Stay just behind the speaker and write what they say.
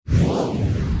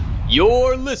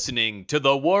You're listening to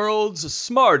the world's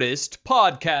smartest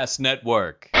podcast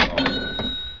network.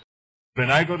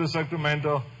 When I go to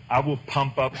Sacramento, I will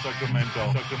pump up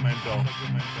Sacramento.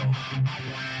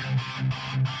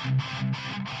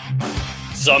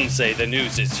 Some say the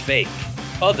news is fake.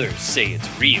 Others say it's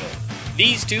real.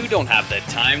 These two don't have the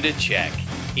time to check.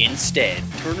 Instead,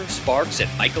 Turner Sparks and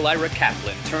Michael Ira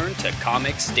Kaplan turn to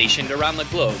comics stationed around the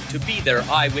globe to be their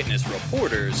eyewitness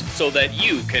reporters so that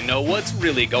you can know what's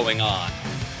really going on.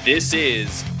 This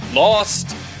is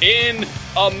Lost in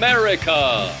America.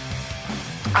 All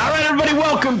right, everybody,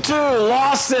 welcome to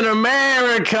Lost in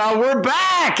America. We're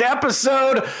back,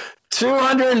 episode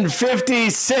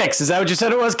 256. Is that what you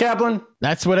said it was, Kaplan?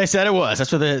 That's what I said it was.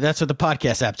 That's what the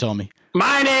podcast app told me.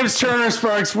 My name's Turner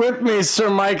Sparks. With me, Sir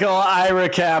Michael Ira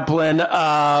Kaplan.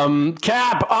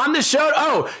 Cap, on the show.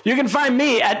 Oh, you can find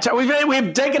me at...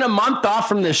 We've taken a month off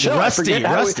from this show. Rusty.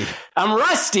 I'm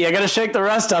rusty. I got to shake the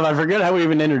rust off. I forget how we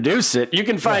even introduce it. You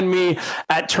can find me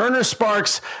at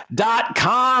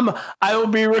turnersparks.com. I will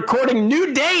be recording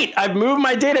new date. I've moved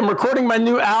my date. I'm recording my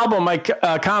new album, my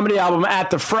comedy album at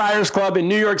the Friars Club in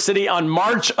New York City on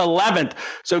March 11th.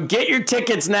 So get your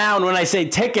tickets now. And when I say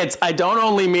tickets, I don't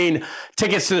only mean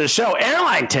tickets to the show,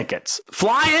 airline tickets.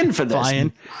 Fly in for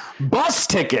this. Bus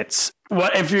tickets.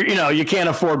 What if you can't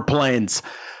afford planes?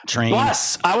 Train.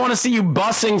 Bus. I want to see you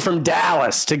busing from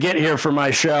Dallas to get here for my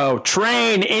show.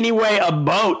 Train, anyway, a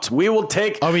boat. We will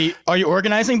take. Are you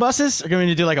organizing buses? Are you going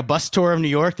to do like a bus tour of New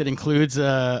York that includes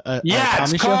a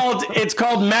comedy show? It's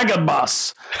called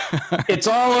Megabus. It's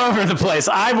all over the place.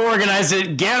 I've organized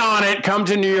it. Get on it. Come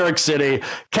to New York City.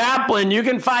 Kaplan, you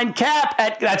can find Cap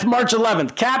that's March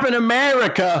 11th. Cap in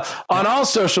America on all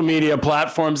social media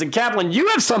platforms. And Kaplan, you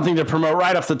have something to promote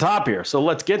right off the top here. So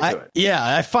let's get to it.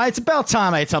 Yeah, it's about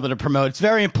time I had something to promote. It's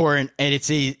very important, and it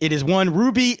is one.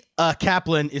 Ruby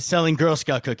Kaplan is selling Girl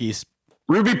Scout cookies.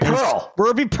 Ruby Pearl.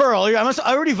 I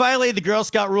already violated the Girl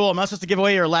Scout rule. I'm not supposed to give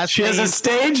away her last name. She has a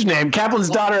stage name. Kaplan's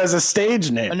daughter has a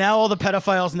stage name. And now all the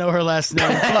pedophiles know her last name.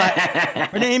 But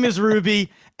her name is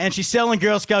Ruby, and she's selling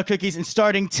Girl Scout cookies, and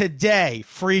starting today,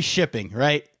 free shipping,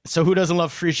 right? So who doesn't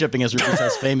love free shipping, as Ruby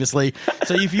says famously?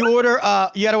 So if you order,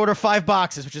 you got to order 5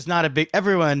 boxes, which is not a big.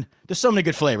 Everyone, there's so many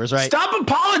good flavors, right? Stop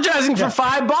apologizing for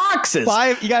 5 boxes.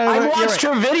 I watched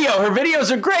her video. Her videos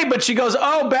are great, but she goes,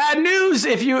 "Oh, bad news!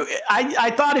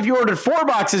 I thought if you ordered 4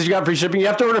 boxes, you got free shipping. You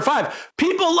have to order 5.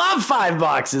 People love 5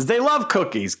 boxes. They love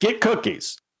cookies. Get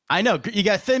cookies." I know. You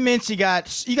got Thin Mints. You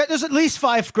got. There's at least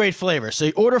 5 great flavors. So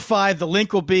you order 5. The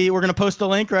link will be. We're gonna post the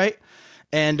link, right?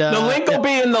 And the link will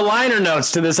be in the liner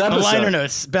notes to this episode. The liner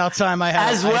notes. About time I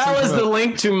have. As well as the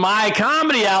link to my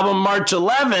comedy album, March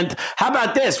 11th. How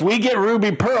about this? We get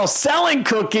Ruby Pearl selling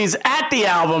cookies at the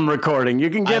album recording. You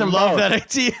can get them both. I love that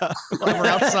idea. We're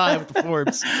outside with the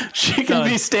Forbes. She can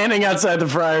be standing outside the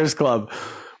Friars Club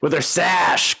with her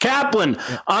sash. Kaplan,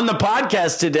 on the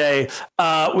podcast today,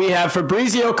 we have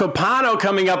Fabrizio Copano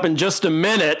coming up in just a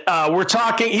minute. We're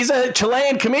talking, he's a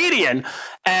Chilean comedian.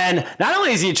 And not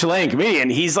only is he a Chilean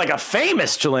comedian, he's like a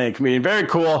famous Chilean comedian. Very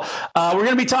cool. We're going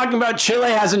to be talking about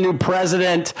Chile has a new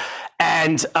president.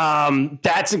 And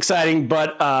that's exciting.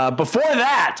 But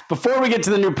before we get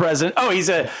to the new president, he's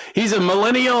a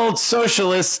millennial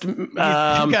socialist. You've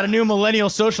got a new millennial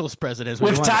socialist president.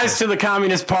 With ties to the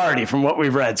Communist Party, from what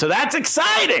we've read. So that's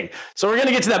exciting. So we're going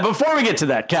to get to that. Before we get to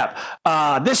that, Cap,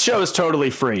 this show is totally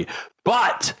free.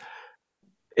 But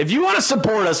if you want to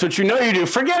support us, which you know you do,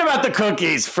 forget about the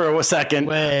cookies for a second.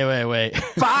 Wait.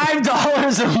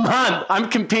 $5 a month. I'm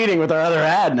competing with our other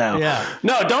ad now. Yeah.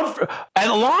 No, don't. And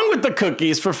along with the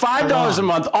cookies, for $5 a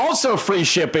month, also free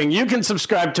shipping, you can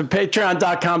subscribe to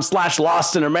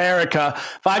patreon.com/Lost in America.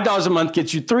 $5 a month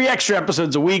gets you 3 extra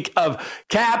episodes a week of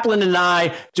Kaplan and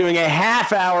I doing a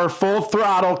half-hour,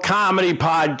 full-throttle comedy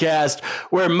podcast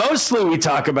where mostly we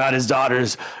talk about his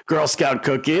daughter's Girl Scout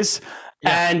cookies.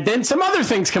 Yeah. And then some other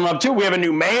things come up, too. We have a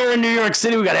new mayor in New York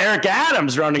City. We got Eric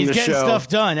Adams running the show. He's getting stuff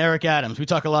done, Eric Adams. We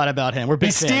talk a lot about him. We're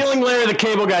big fans. He's stealing Larry the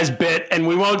Cable Guy's bit, and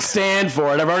we won't stand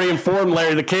for it. I've already informed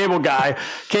Larry the Cable Guy.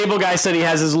 Cable Guy said he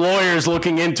has his lawyers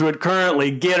looking into it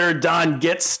currently. Get her done.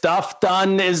 Get stuff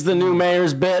done is the new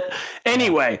mayor's bit.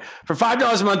 Anyway, for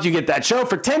 $5 a month, you get that show.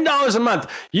 For $10 a month,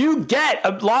 you get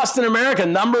a Lost in America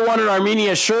 #1 in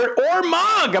Armenia shirt or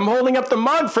mug. I'm holding up the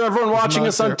mug for everyone watching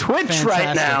us on Twitch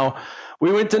right now.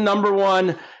 We went to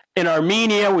 #1 in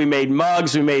Armenia. We made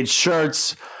mugs. We made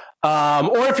shirts.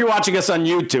 Or if you're watching us on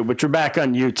YouTube, which we're back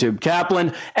on YouTube,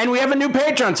 Kaplan. And we have a new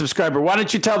Patreon subscriber. Why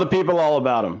don't you tell the people all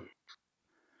about him?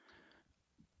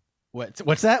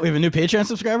 What's that? We have a new Patreon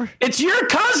subscriber? It's your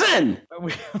cousin.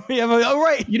 We have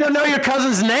right. You don't know your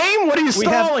cousin's name? What are you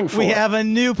stalling for? We have a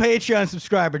new Patreon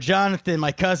subscriber, Jonathan,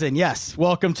 my cousin. Yes.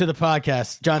 Welcome to the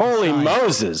podcast, Jonathan. Holy Stein.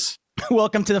 Moses.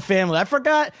 Welcome to the family. I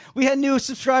forgot we had new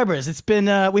subscribers. It's been,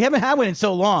 we haven't had one in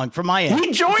so long from my end.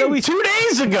 He joined 2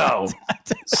 days ago.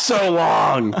 So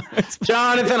long.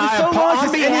 Jonathan, I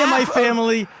apologize. Any of my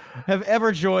family have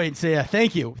ever joined. So yeah,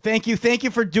 thank you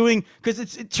for doing, because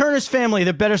it's Turner's family,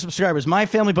 they're better subscribers. My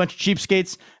family, bunch of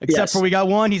cheapskates, except for we got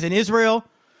one. He's in Israel,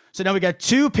 so now we got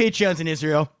 2 Patreons in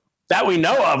Israel that we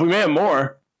know of. We may have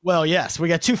more. Well, yes, we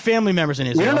got 2 family members in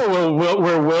Israel. We don't know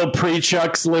where Will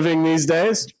Prechuck's living these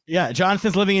days. Yeah,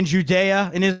 Jonathan's living in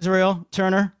Judea in Israel.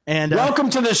 Turner, and welcome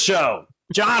to the show,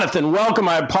 Jonathan. Welcome.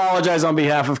 I apologize on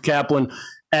behalf of Kaplan,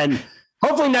 and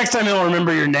hopefully next time he'll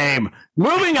remember your name.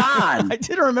 Moving on. I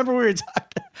didn't remember we were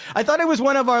talking. I thought it was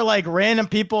one of our like random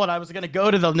people, and I was going to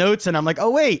go to the notes, and I'm like, oh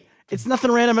wait, it's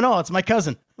nothing random at all. It's my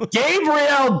cousin.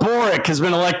 Gabriel Boric has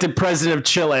been elected president of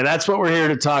Chile. That's what we're here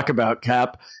to talk about,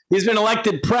 Cap. He's been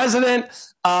elected president.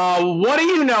 What do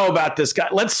you know about this guy?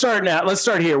 Let's start now. Let's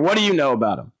start here. What do you know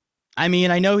about him? I mean,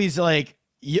 I know he's like,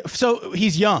 so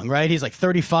he's young, right? He's like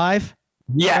 35.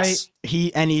 Yes.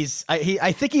 Right?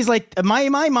 I think he's like, in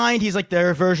my mind, he's like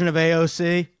their version of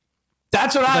AOC.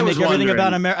 That's what I was wondering.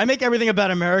 I make everything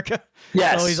about America.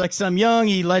 Yes. So he's like some young,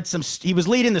 he was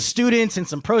leading the students in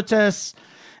some protests,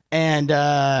 and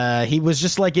he was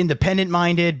just like independent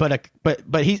minded, but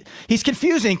he's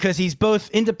confusing because he's both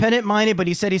independent minded, but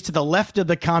he said he's to the left of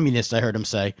the communists. I heard him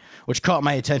say, which caught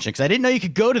my attention because I didn't know you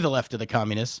could go to the left of the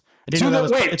communists. The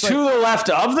left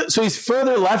of the, so he's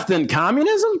further left than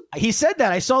communism? He said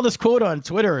that. I saw this quote on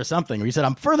Twitter or something where he said,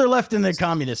 I'm further left than the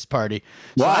Communist Party.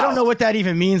 So wow. I don't know what that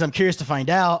even means. I'm curious to find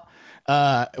out.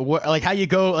 Like how you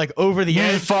go like over the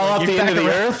edge. You fall off the end of the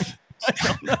earth?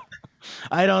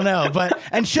 I don't know.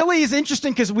 And Chile is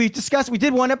interesting because we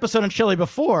did one episode on Chile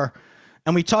before,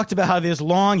 and we talked about how there's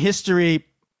long history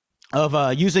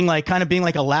of using like kind of being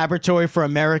like a laboratory for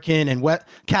American and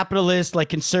capitalist like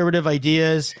conservative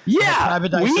ideas. Yeah,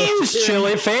 we use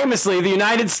Chile famously, the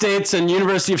United States and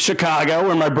University of Chicago,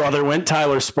 where my brother went,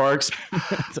 Tyler Sparks.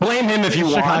 Blame him if you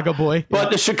want. Chicago boy.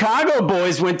 But the Chicago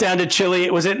boys went down to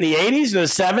Chile. Was it in the 80s or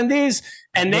the 70s?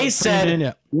 And they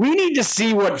said, we need to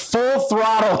see what full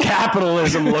throttle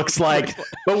capitalism looks like,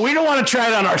 but we don't want to try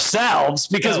it on ourselves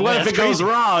because what if it goes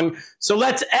wrong? So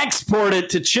let's export it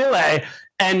to Chile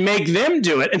and make them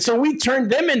do it. And so we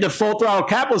turned them into full throttle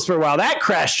capitalists for a while. That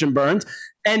crashed and burned.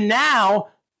 And now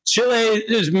Chile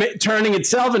is turning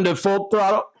itself into full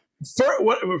throttle.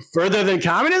 Further than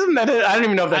communism? I don't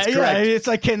even know if that's correct. Yeah, it's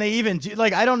like, can they even do,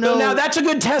 like, I don't know. So now that's a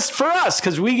good test for us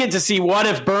because we get to see what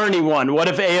if Bernie won? What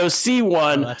if AOC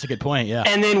won? Oh, that's a good point, yeah.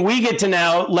 And then we get to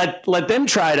now let them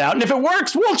try it out. And if it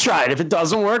works, we'll try it. If it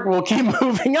doesn't work, we'll keep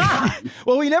moving on.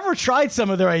 Well, we never tried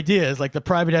some of their ideas, like the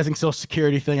privatizing Social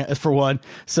Security thing, for one.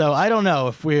 So I don't know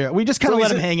if we just kind of let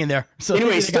him hang in there. So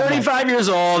anyway, he's 35 years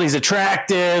old. He's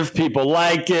attractive. People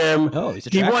like him. Oh, he's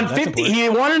attractive. He won 50. He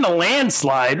won in a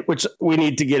landslide, which we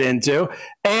need to get into,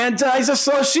 and he's a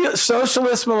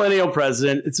socialist millennial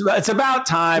president. It's about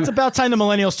time. It's about time the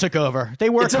millennials took over. They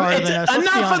work harder than us.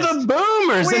 Enough of the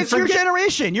boomers. Wait, it's your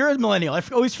generation. You're a millennial. I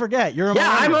always forget. You're a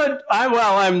millennial.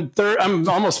 I'm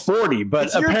almost 40, but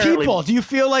it's your people. Do you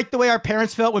feel like the way our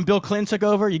parents felt when Bill Clinton took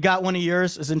over? You got one of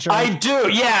yours as in charge? I do.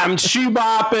 Yeah, I'm shoe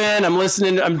bopping. I'm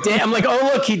listening. I'm like,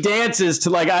 oh look, he dances to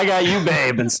like "I Got You,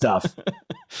 Babe" and stuff.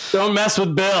 Don't mess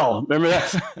with Bill. Remember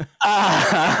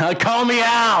that? Call Me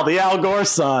Al, the Al Gore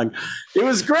song. It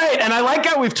was great. And I like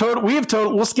how we'll get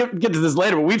to this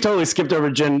later, but we've totally skipped over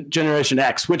Generation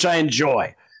X, which I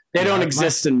enjoy. They don't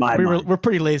exist in my mind. We're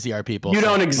pretty lazy, our people. You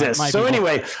don't exist. So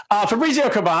anyway, Fabrizio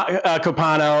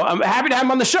Copano, I'm happy to have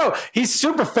him on the show. He's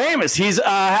super famous. He's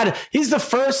the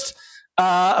first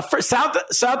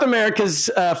South America's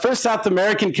first South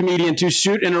American comedian to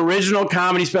shoot an original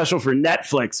comedy special for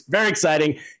Netflix. Very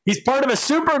exciting. He's part of a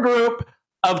super group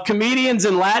of comedians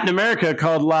in Latin America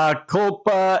called La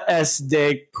Culpa es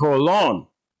de Colón,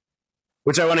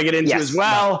 which I want to get into as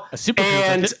well. A super group,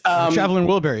 and the Traveling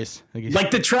Wilburys.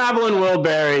 Like the Traveling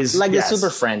Wilburys. Like the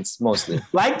Super Friends, mostly.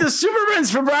 Like the Super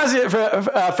Friends.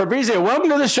 Fabrizio,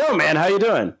 welcome to the show, man. How you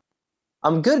doing?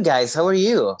 I'm good, guys. How are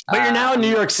you? But you're now in New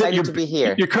York City. Excited to be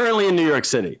here. You're currently in New York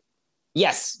City.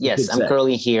 Yes. I'm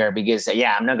currently here because,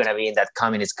 I'm not going to be in that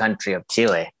communist country of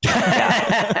Chile.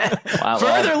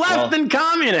 Further left than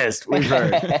communist, we've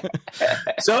heard.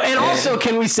 So, and also,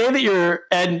 can we say that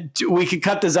and we could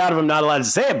cut this out if I'm not allowed to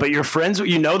say it, but you're friends,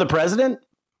 you know the president?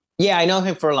 Yeah, I know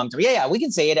him for a long time. Yeah, we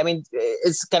can say it. I mean,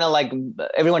 it's kind of like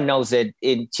everyone knows it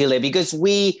in Chile because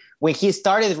when he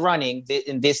started running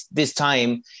in this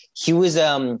time, he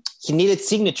needed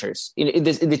signatures. In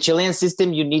the Chilean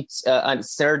system, you need a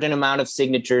certain amount of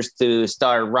signatures to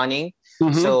start running.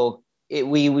 Mm-hmm. So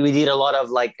we did a lot of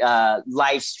like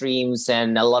live streams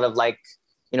and a lot of like,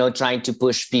 trying to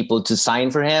push people to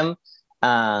sign for him.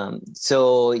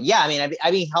 So yeah, I mean,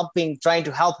 I've been trying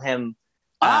to help him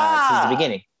since the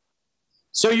beginning.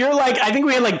 So you're like, I think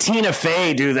we had like Tina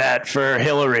Fey do that for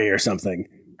Hillary or something,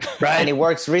 right? And it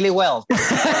works really well.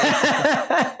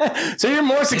 So you're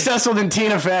more successful than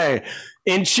Tina Fey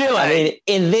in Chile. I mean,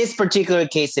 in this particular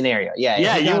case scenario. Yeah.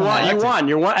 Yeah, you won.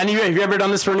 And have you ever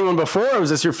done this for anyone before, or was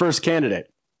this your first candidate?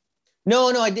 No,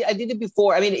 I did it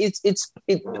before. I mean,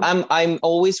 I'm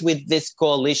always with this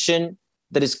coalition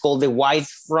that is called the White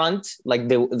Front, like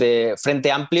the Frente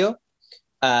Amplio.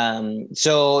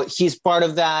 So he's part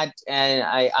of that, and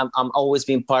I'm always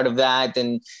been part of that.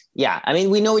 And yeah, I mean,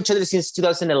 we know each other since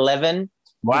 2011.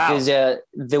 Wow. Because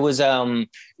there was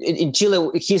in Chile,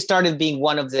 he started being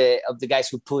one of the guys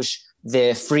who pushed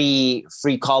the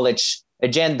free college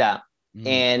agenda. Mm.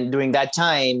 And during that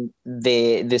time,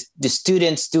 the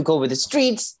students took over the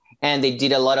streets, and they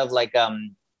did a lot of like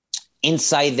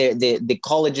inside the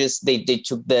colleges. They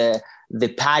took the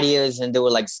patios, and they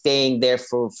were like staying there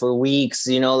for weeks,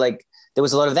 like there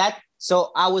was a lot of that.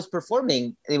 So I was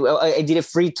performing. I did a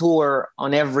free tour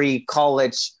on every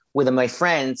college with my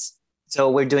friends. So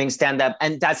we're doing stand-up,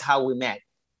 and that's how we met.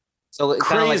 So it's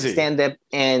kind of like stand-up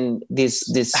and these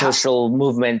social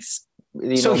movements.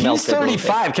 So he's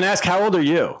 35. Can I ask, how old are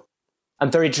you? I'm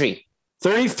 33.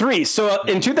 33. So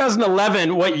in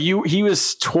 2011, he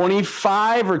was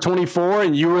 25 or 24,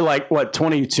 and you were like, what,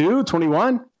 22,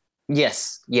 21?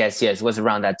 Yes. It was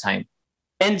around that time.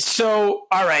 And so,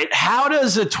 all right, how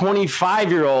does a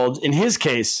 25-year-old, in his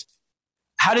case,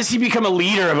 how does he become a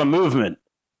leader of a movement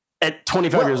at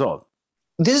 25 years old?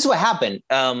 This is what happened.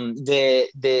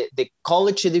 The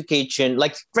college education,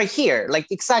 like right here, like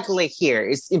exactly here,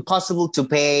 it's impossible to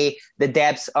pay. The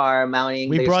debts are mounting.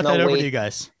 We brought that over to you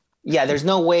guys. Yeah, there's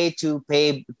no way to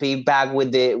pay back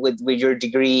with your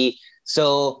degree.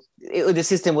 So the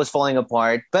system was falling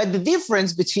apart. But the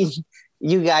difference between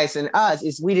you guys and us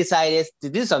is we decided to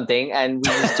do something, and we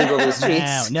just took over the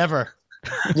streets. No, never.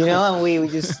 And we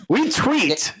just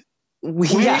tweet.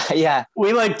 Yeah.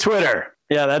 We like Twitter.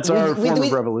 Yeah, that's our form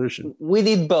of revolution. We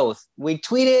did both. We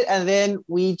tweeted, and then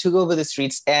we took over the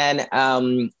streets, and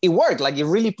it worked. Like, it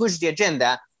really pushed the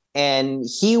agenda. And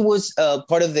he was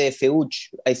part of the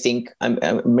FEUCH, I think.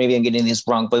 Maybe I'm getting this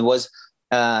wrong, but it was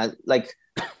like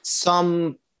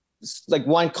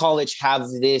one college have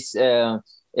this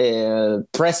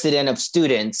president of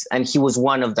students, and he was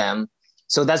one of them.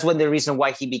 So that's the reason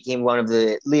why he became one of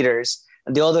the leaders.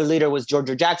 And the other leader was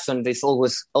Giorgio Jackson. This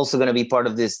was also going to be part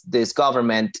of this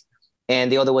government.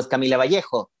 And the other was Camila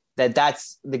Vallejo.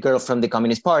 That's the girl from the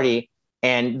Communist Party.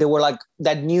 And they were like,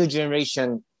 that new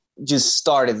generation just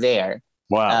started there.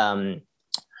 Wow.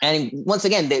 And once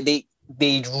again,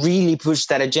 they really pushed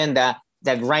that agenda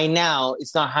that right now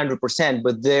it's not 100%,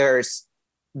 but there's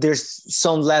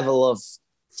some level of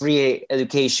free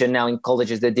education now in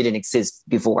colleges that didn't exist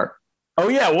before. Oh,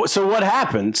 yeah. So what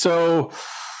happened? So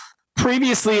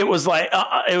previously, it was like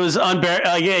it was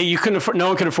unbearable. You couldn't. No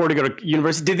one could afford to go to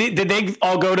university. Did they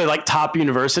all go to like top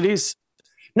universities?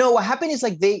 No. What happened is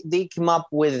like they came up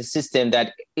with a system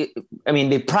that they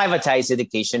privatized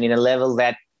education in a level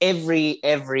that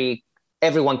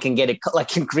everyone can get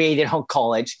can create their own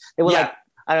college. They were like,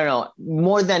 I don't know,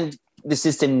 more than the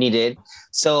system needed.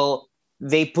 So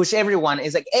they push everyone.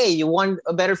 It's like, hey, you want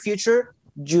a better future?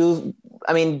 You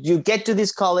get to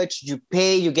this college, you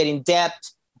pay, you get in debt,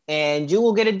 and you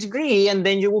will get a degree, and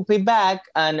then you will pay back.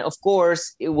 And of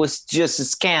course, it was just a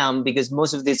scam because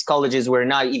most of these colleges were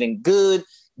not even good.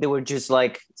 They were just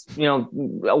like,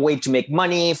 a way to make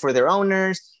money for their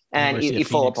owners, and it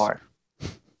fell apart.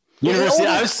 University.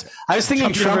 I was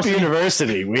thinking Trump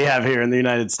University we have here in the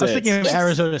United States. I was thinking of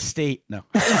Arizona State. No,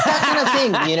 it's that kind of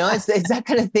thing. It's that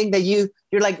kind of thing that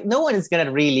you're like, no one is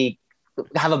gonna really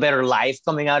have a better life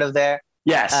coming out of there.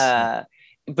 Yes,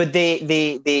 but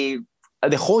the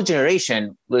whole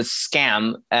generation was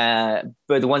scam.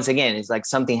 But once again, it's like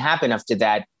something happened after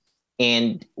that.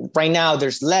 And right now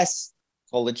there's less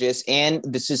colleges, and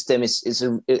the system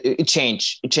it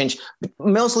changed. It changed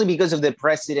mostly because of the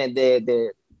president,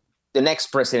 the next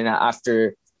president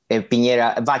after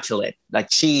Piñera, Bachelet. Like,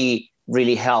 she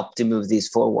really helped to move this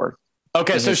forward.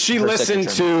 Okay. So she listened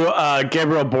to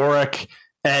Gabriel Boric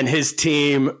and his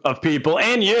team of people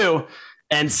and you,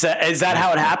 And so, is that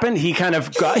how it happened? He kind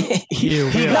of got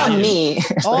Not me.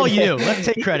 All you. Let's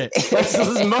take credit. This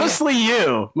is mostly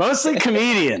you. Mostly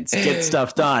comedians get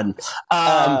stuff done.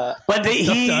 But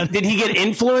did he get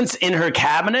influence in her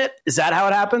cabinet? Is that how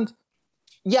it happened?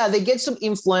 Yeah, they get some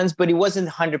influence, but it wasn't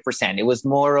 100%. It was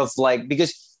more of like,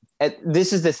 because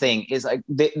this is the thing, is like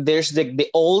there's the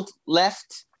old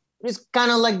left. It's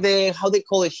kind of like how they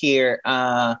call it here,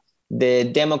 the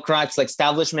Democrats, like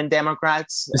establishment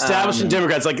Democrats.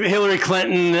 Democrats, like Hillary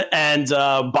Clinton and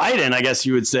Biden, I guess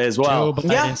you would say as well. Joe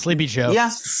Biden, Sleepy Joe.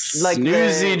 Yeah, like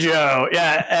Snoozy Joe.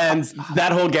 Yeah, and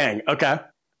that whole gang. Okay.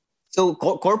 So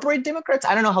corporate Democrats,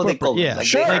 I don't know how they call them. Like,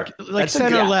 sure. Like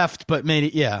center left, but maybe,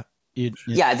 yeah.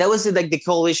 Yeah, that was like the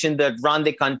coalition that ran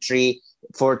the country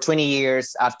for 20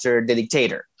 years after the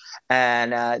dictator.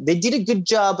 And they did a good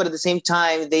job, but at the same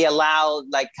time, they allowed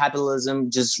like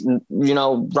capitalism just,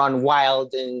 run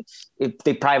wild, and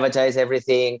they privatize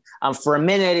everything. For a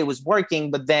minute, it was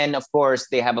working, but then, of course,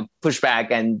 they have a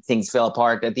pushback and things fell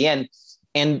apart at the end.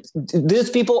 And these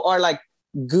people are like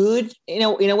good, in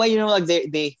a way, like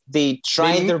they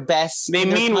try their best. They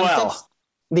mean well.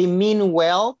 They mean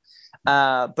well,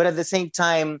 but at the same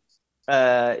time,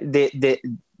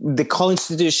 the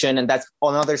Constitution, and that's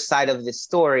another side of the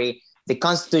story, the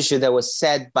Constitution that was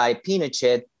set by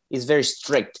Pinochet is very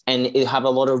strict, and it have a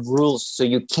lot of rules, so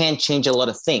you can't change a lot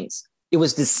of things. It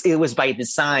was by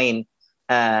design.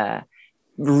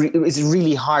 It's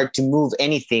really hard to move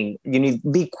anything. You need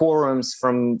big quorums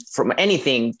from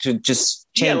anything to just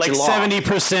change like law.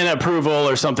 70% approval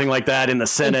or something like that in the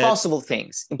Senate. Impossible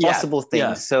things.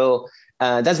 Yeah. So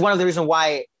that's one of the reasons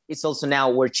why it's also now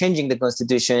we're changing the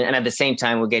Constitution, and at the same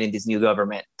time we're getting this new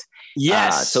government.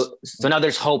 Yes. So now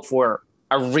there's hope for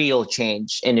a real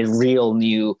change and a real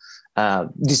new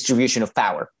distribution of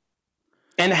power.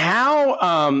 And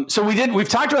how? So we've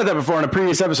talked about that before in a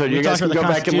previous episode. You guys can go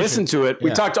back and listen to it.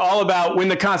 We talked all about when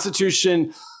the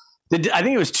Constitution. I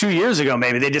think it was 2 years ago.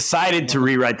 Maybe they decided to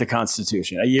rewrite the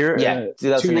Constitution. A year. Yeah,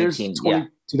 2019.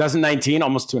 2019,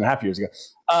 almost 2.5 years ago.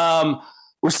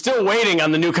 We're still waiting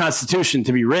on the new Constitution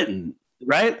to be written,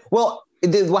 right? Well,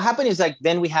 what happened is like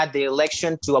then we had the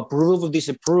election to approve or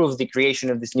disapprove the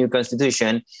creation of this new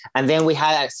Constitution, and then we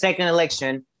had a second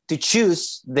election to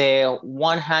choose the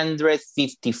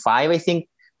 155, I think,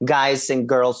 guys and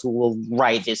girls who will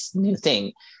write this new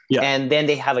thing. Yeah. And then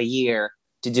they have a year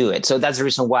to do it. So that's the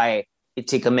reason why it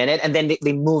took a minute. And then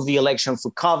they moved the election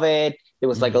for COVID. There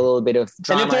was like a little bit of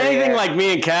drama. And if they're anything like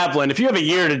me and Kaplan, if you have a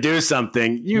year to do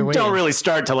something, you don't really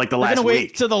start till like the last week. We're going to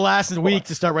wait till the last week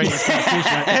to start writing this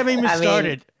Constitution. I haven't even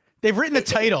started. They've written the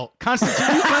title. Constitution.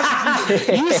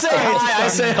 You say hi, I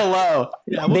say hello.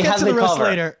 Yeah, we'll get to the rest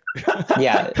later.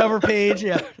 Yeah. Cover page,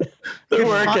 yeah. They're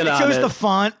working on it. It shows the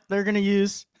font they're going to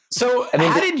use. So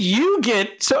how did you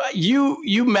get, so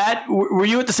you met, were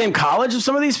you at the same college as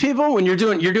some of these people when you're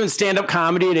doing stand-up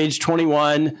comedy at age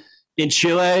 21 in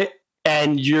Chile,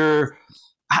 and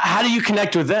how do you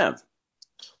connect with them?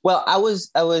 Well, I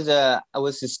was a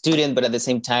student, but at the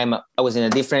same time, I was in a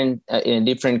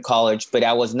different college, but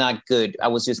I was not good. I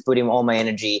was just putting all my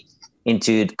energy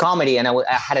into comedy, and I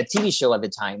had a TV show at the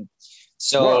time.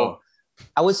 So whoa.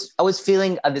 I was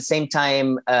feeling at the same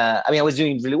time, I was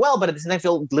doing really well, but at the same time, I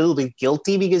felt a little bit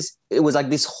guilty because it was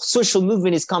like this social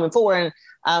movement is coming forward and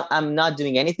I'm not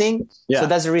doing anything. Yeah. So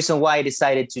that's the reason why I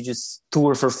decided to just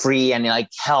tour for free and like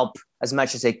help as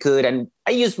much as I could. And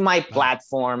I used my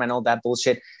platform and all that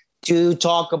bullshit to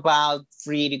talk about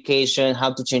free education,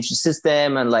 how to change the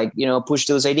system and push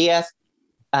those ideas.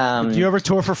 Do you ever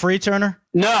tour for free, Turner?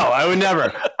 No, I would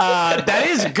never. That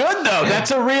is good though.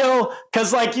 That's a real,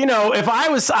 cause if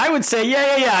I would say,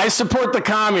 yeah, I support the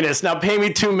communists. Now pay me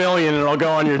 $2 million and I'll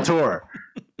go on your tour.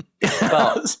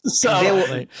 Well,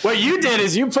 so what you did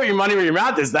is you put your money where your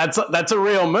mouth is. That's a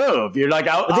real move. You're like,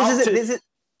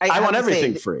 I want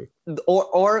everything free.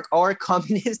 Or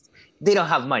communists, they don't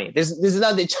have money. This is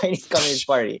not the Chinese Communist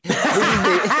Party.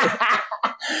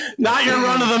 Not your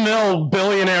run-of-the-mill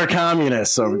billionaire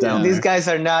communists over down These there. guys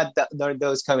are not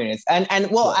those communists. And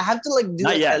I have to do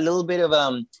a little bit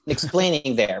of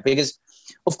explaining there because,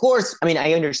 of course,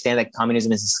 I understand that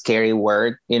communism is a scary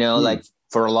word, like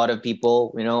for a lot of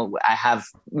people, I have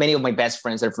many of my best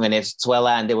friends are from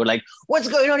Venezuela and they were like, what's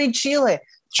going on in Chile?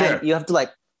 Sure. And you have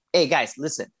to hey guys,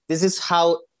 listen, this is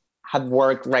how it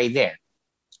worked right there.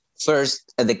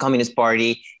 First, the Communist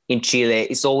Party in Chile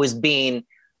is always been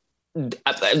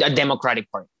a democratic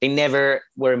party. They never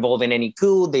were involved in any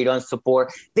coup. They don't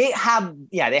support. They have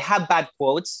bad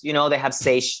quotes. You know, they have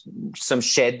some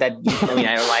shit that I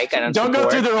don't like. I don't go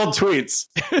through their old tweets.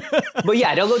 But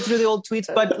yeah, don't go through the old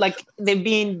tweets. But like they've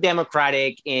been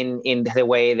democratic in the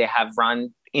way they have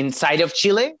run inside of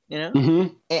Chile. You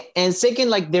know, and second,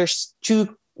 like there's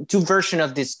two versions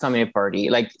of this communist party.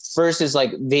 Like first is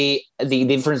like the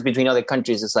difference between other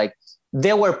countries is like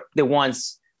they were the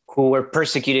ones who were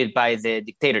persecuted by the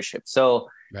dictatorship. So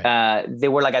they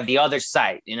were like at the other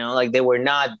side, you know, like they were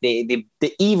not the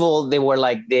evil. They were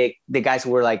like the guys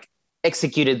who were like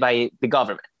executed by the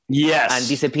government. Yes. And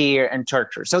disappear and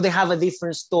torture. So they have a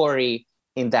different story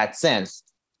in that sense.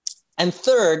 And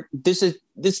third,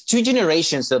 there's two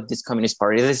generations of this Communist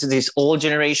Party. This is this old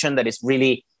generation that is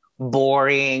really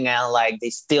boring and like they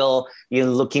still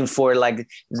looking for like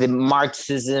the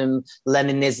Marxism,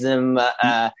 Leninism,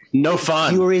 no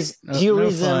fun,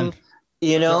 purism,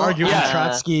 you know, arguing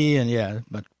Trotsky and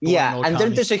but and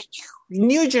then there's a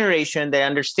new generation that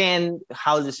understand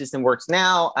how the system works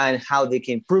now and how they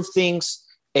can improve things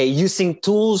using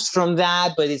tools from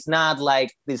that, but it's not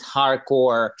like this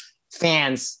hardcore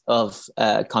fans of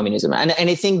communism, and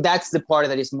I think that's the part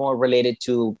that is more related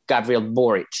to Gabriel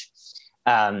Boric.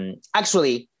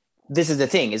 Actually, this is the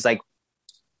thing. Is like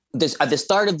this at the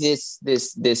start of this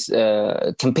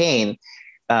campaign,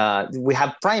 we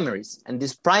have primaries, and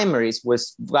this primaries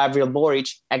was Gabriel Boric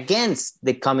against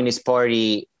the Communist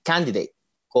Party candidate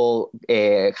called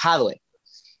Jadwe,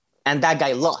 and that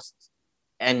guy lost,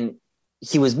 and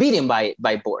he was beaten by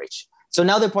Boric. So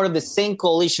now they're part of the same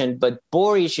coalition, but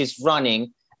Boric is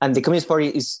running, and the Communist Party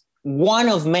is one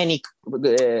of many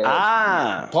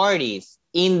parties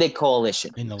in the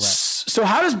coalition. In the left. So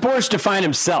how does Boric define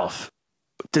himself?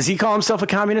 Does he call himself a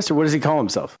communist, or what does he call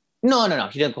himself? No.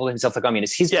 He doesn't call himself a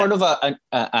communist. He's part of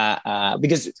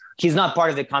because he's not part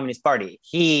of the Communist Party.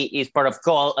 He is part of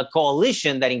a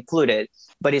coalition that included,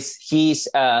 but I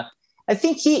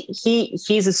think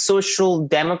he's a social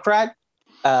democrat,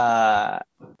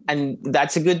 and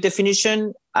that's a good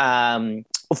definition.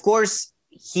 Of course,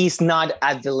 he's not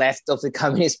at the left of the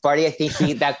Communist Party. I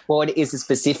think that quote is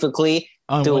specifically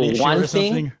to one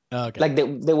thing. Oh, okay. Like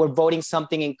they were voting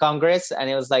something in Congress, and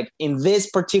it was like, in this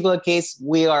particular case,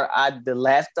 we are at the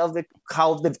left of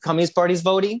how the Communist Party is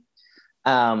voting.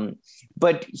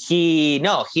 But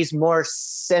he's more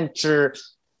center.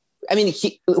 I mean,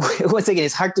 once again,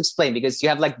 it's hard to explain because you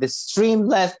have like the extreme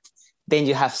left, then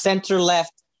you have center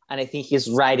left, and I think he's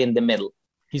right in the middle.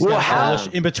 He's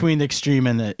in between the extreme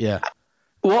and the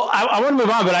Well, I want to move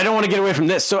on, but I don't want to get away from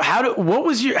this. So how'd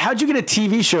you get a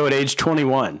TV show at age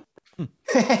 21?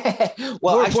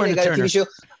 Well, actually, I got a TV show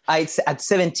at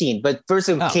 17, but first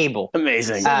of cable.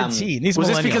 Amazing. 17. Was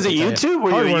this because of YouTube?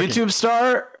 Were you a YouTube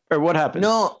star, or what happened?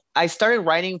 No, I started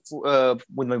writing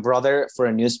with my brother for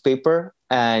a newspaper,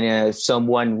 and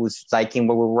someone was liking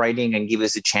what we were writing and gave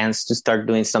us a chance to start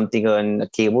doing something on a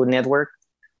cable network.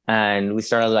 And we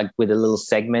started like with a little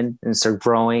segment and started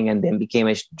growing, and then became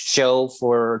a show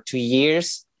for 2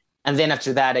 years. And then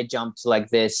after that, I jumped to like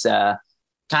this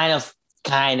kind of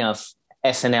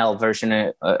SNL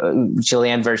version,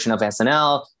 Chilean version of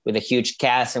SNL with a huge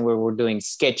cast, and we were doing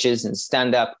sketches and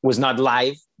stand up. It was not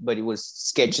live, but it was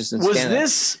sketches and stand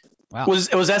up. Was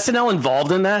SNL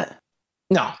involved in that?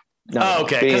 No. Oh,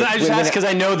 okay. Because I just asked because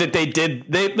I know that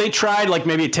they tried like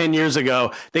maybe 10 years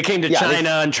ago. They came to China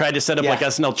and tried to set up like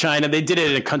SNL China. They did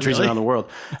it in countries around the world.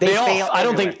 I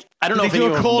don't know if they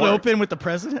do a cold open with the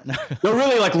president. No,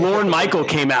 really, like Lorne Michael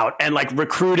came out and like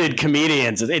recruited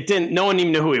comedians. No one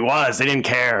even knew who he was. They didn't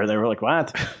care. They were like,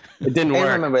 what? It didn't work.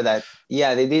 I remember that.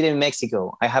 Yeah, they did it in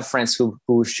Mexico. I have friends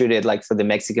who shoot it like for the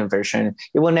Mexican version.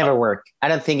 It will never work. I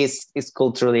don't think it's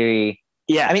culturally.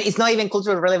 Yeah, I mean, it's not even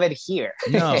culturally relevant here.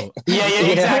 No. Yeah,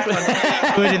 exactly.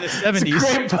 Good in the 70s.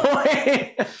 Great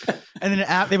point. And then they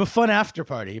have a fun after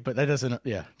party, but that doesn't,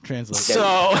 translate.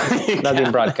 So not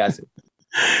being broadcasted.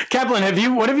 Kaplan,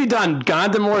 what have you done?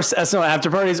 Gone to more SNL after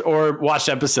parties or watched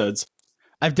episodes?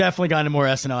 I've definitely gone to more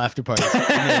SNL after parties.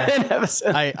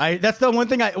 I that's the one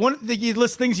thing one of the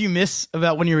list things you miss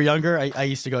about when you were younger. I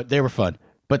used to go. They were fun,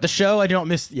 but the show I don't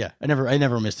miss. Yeah, I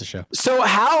never missed the show. So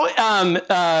how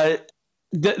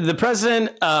the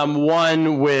president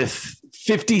won with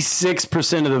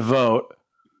 56% of the vote.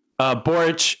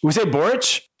 Boric, we say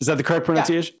Boric? Is that the correct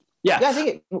pronunciation? Yeah, I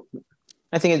think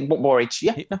it's Boric.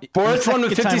 Yeah, Boric won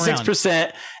with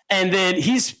 56%, and then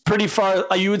he's pretty far.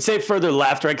 You would say further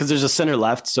left, right? Because there's a center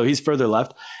left, so he's further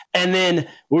left. And then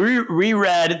we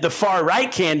read the far right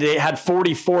candidate had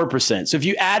 44%. So if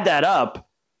you add that up,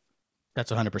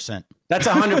 That's 100%. That's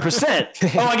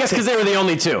 100%. Oh, I guess because they were the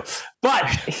only two. But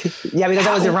Yeah, because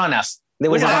that was the runoff. There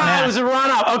was it was a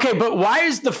runoff. Okay, but why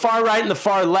is the far right and the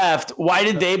far left? Why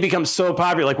did they become so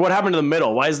popular? Like, what happened to the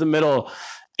middle? Why is the middle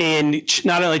in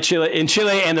not only Chile, in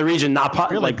Chile and the region not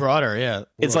Really like broader? Yeah,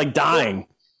 it's like dying.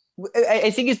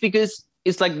 I think it's because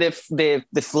it's like the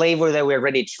flavor that we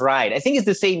already tried. I think it's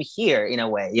the same here in a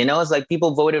way. You know, it's like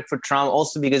people voted for Trump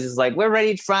also because it's like we're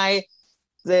ready to try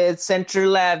the center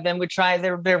left, then we try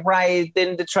the right,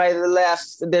 then they try the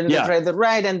left, then they try the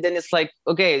right, and then it's like,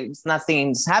 okay,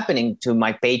 nothing's happening to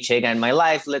my paycheck and my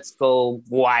life. Let's go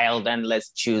wild and let's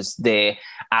choose the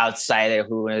outsider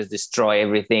who will destroy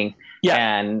everything. Yeah.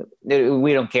 And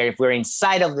we don't care if we're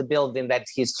inside of the building that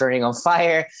he's turning on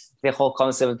fire. The whole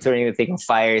concept of turning the thing on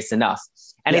fire is enough.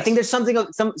 And I think there's something of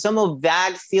some of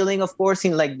that feeling, of course,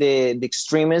 in like the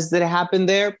extremists that happened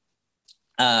there.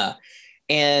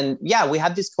 And yeah, we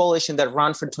have this coalition that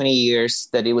ran for 20 years,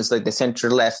 that it was like the center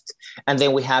left. And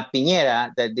then we have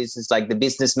Piñera, that this is like the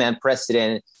businessman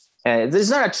president. This is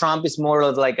not a Trump, it's more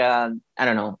of like a, I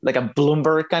don't know, like a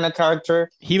Bloomberg kind of character.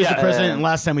 He was the president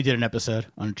last time we did an episode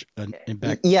on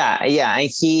Impact. Yeah. And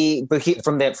he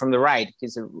from the right,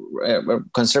 he's a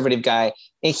conservative guy.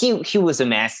 And he was a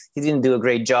mess. He didn't do a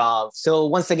great job. So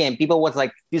once again, people was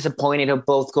like disappointed of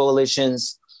both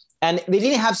coalitions. And they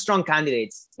didn't have strong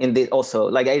candidates in this also.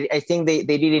 Like, I think they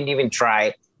didn't even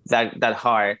try that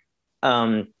hard.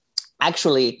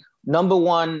 Actually, number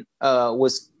one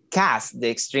was Kast, the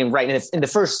extreme right, in the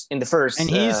first. And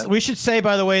we should say,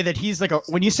 by the way, that he's like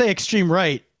when you say extreme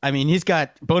right, I mean, he's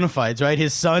got bona fides, right?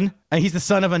 His son, he's the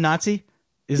son of a Nazi.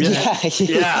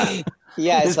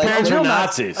 Yeah, his parents were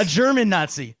Nazis. A German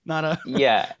Nazi, not a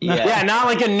not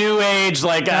like a new age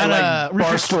like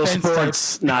Barstool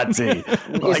Sports Nazi.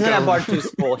 He's not a Barstool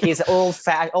Sport. He's old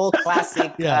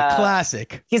classic.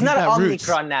 Classic. He's not an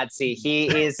Omicron Nazi. He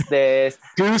is the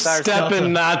Goose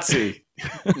stepping Nazi.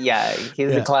 Yeah,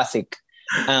 he's the classic.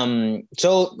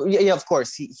 So yeah, of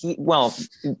course he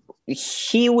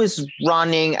was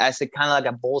running as a kind of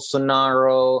like a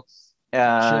Bolsonaro,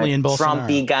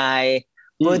 Trumpy guy,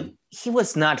 but he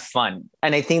was not fun,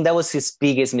 and I think that was his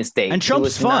biggest mistake. And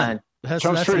Trump's fun.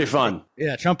 Trump's pretty fun.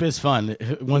 Yeah, Trump is fun.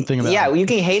 One thing about you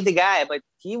can hate the guy, but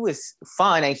he was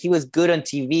fun and he was good on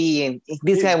TV. And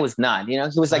this guy was not. You know,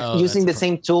 he was like using the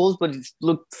same tools, but it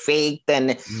looked fake.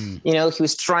 And you know, he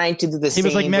was trying to do the same. He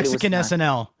was like Mexican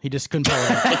SNL. He just couldn't pull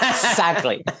it off.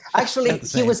 Exactly. Actually,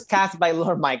 he was cast by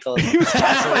Lord Michaels. He was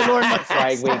cast by Lord Michaels.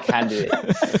 Right-wing candidate.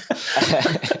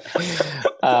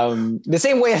 The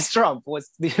same way as Trump was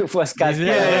cast.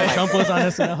 Trump was on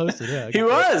SNL hosted. Yeah, he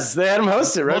was. They had him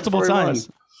hosted multiple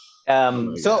times.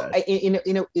 So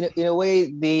in a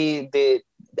way,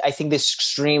 I think the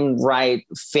extreme right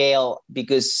failed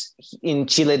because in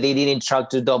Chile they didn't try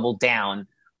to double down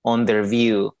on their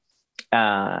view.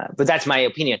 But that's my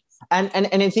opinion. And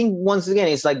I think once again,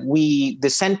 it's like the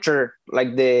center,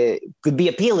 like could be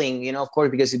appealing, you know, of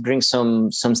course, because it brings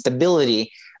some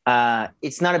stability.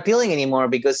 It's not appealing anymore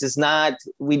because it's not.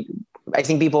 I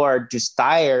think people are just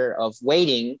tired of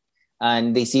waiting,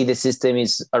 and they see the system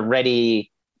is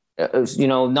already,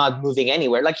 not moving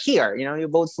anywhere. Like here, you know, you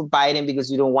vote for Biden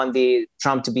because you don't want the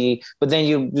Trump to be, but then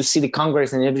you see the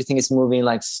Congress and everything is moving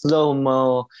like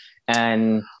slow-mo,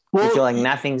 and you feel like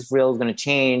nothing's real going to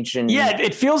change. And yeah,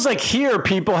 it feels like here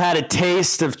people had a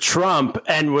taste of Trump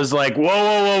and was like,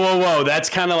 whoa, that's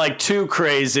kind of like too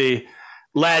crazy.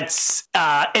 Let's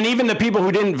and even the people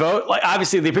who didn't vote, like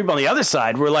obviously the people on the other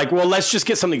side were like, well, let's just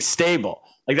get something stable.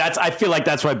 Like I feel like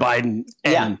that's why Biden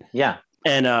and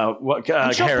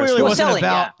Trump really wasn't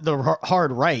about the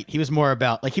hard right. He was more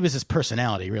about he was his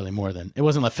personality really more than it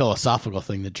wasn't a philosophical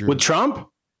thing that drew with Trump.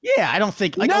 Yeah, I don't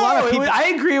think a lot of people. I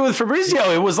agree with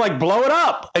Fabrizio. It was like blow it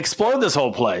up, explode this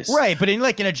whole place. Right, but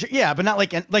but not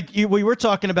we were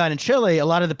talking about in Chile. A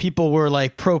lot of the people were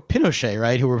like pro Pinochet,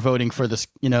 right? Who were voting for this,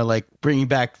 like bringing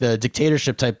back the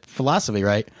dictatorship type philosophy,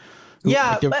 right?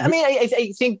 Yeah,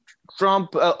 I think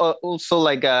Trump also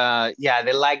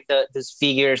they like these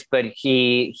figures, but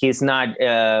he's not.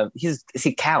 He's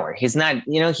a coward. He's not.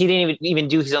 He didn't even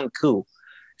do his own coup.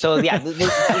 So yeah,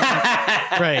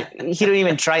 right. He didn't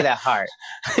even try that hard.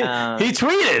 He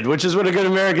tweeted, which is what a good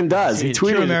American does. He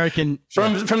tweeted American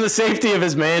from the safety of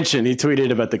his mansion. He tweeted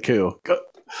about the coup.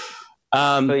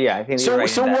 I think so.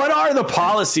 So what are the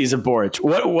policies of Boric?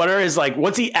 What are his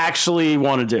what's he actually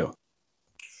want to do?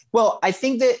 Well, I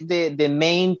think that the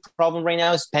main problem right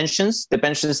now is pensions. The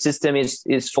pension system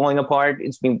is falling apart.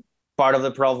 It's been part of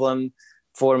the problem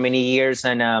for many years,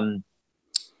 and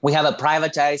we have a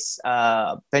privatized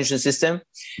pension system.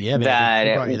 Yeah,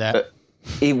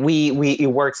 it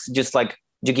works just like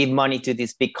you give money to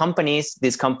these big companies.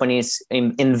 These companies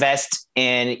invest,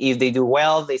 and if they do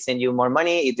well, they send you more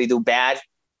money. If they do bad,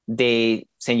 they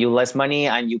send you less money,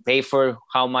 and you pay for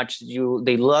how much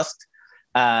they lost.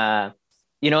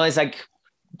 It's like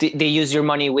they use your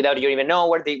money without you even know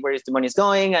where the money is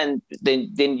going, and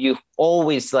then you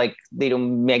always like they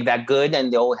don't make that good,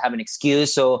 and they always have an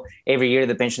excuse. So every year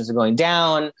the pensions are going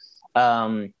down,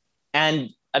 and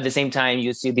at the same time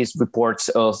you see these reports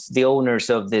of the owners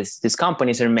of these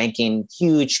companies are making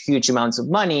huge amounts of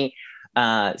money.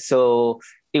 So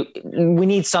we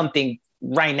need something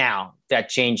right now that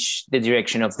change the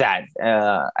direction of that.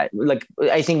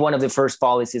 I think one of the first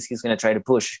policies he's going to try to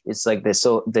push is like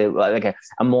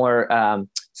a more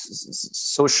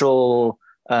social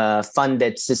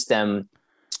funded system.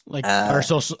 Our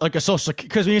social, like a social,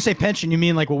 because when you say pension, you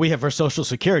mean like what we have for Social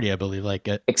Security, I believe,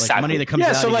 exactly. Like money that comes out.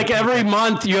 Yeah, so like every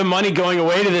month you have money going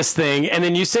away to this thing, and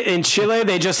then you say in Chile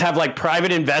they just have like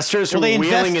private investors who are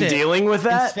wheeling and dealing with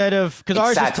that instead of because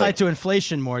ours is tied to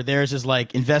inflation more. Theirs is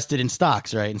like invested in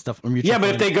stocks, right, and stuff. Yeah, but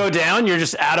if they go down, you're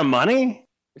just out of money.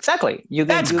 Exactly.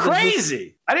 That's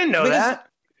crazy. I didn't know that.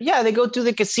 Yeah, they go to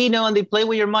the casino and they play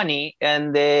with your money,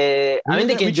 and they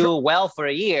can do well for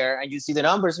a year, and you see the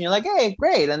numbers, and you're like, hey,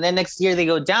 great. And then next year they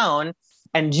go down,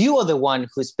 and you are the one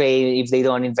who's paying if they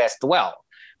don't invest well,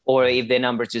 or if the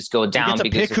numbers just go down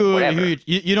because of whatever.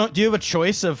 You don't. Do you have a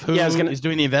choice of who is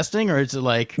doing the investing, or is it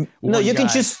like no? You can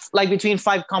choose like between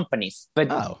 5 companies,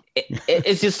 but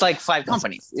it's just like 5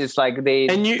 companies. It's like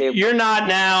you're not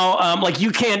now like you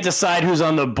can't decide who's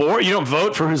on the board. You don't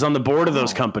vote for who's on the board of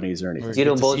those companies or anything. You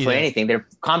don't vote for anything. They're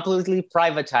completely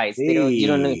privatized. You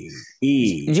don't know.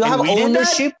 You have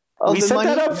ownership. We set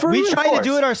that up for you. We tried to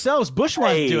do it ourselves. Bush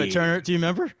wanted to do it. Turner, do you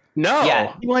remember? No.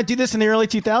 Yeah. He wanted to do this in the early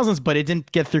 2000s, but it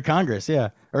didn't get through Congress.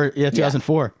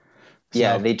 2004.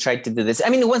 Yeah, they tried to do this. I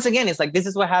mean, once again, it's like this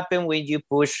is what happened when you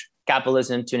push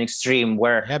capitalism to an extreme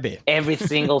where every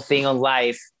single thing on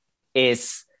life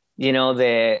is,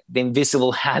 the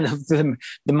invisible hand of the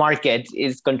market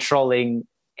is controlling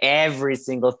every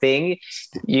single thing.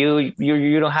 You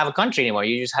don't have a country anymore.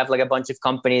 You just have like a bunch of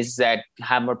companies that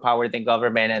have more power than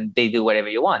government, and they do whatever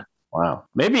you want. Wow.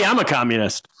 Maybe I'm a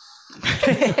communist.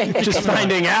 Just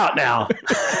finding out now.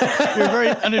 You're very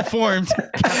uninformed.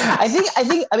 I think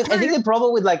the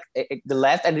problem with like the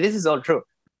left, and this is all true,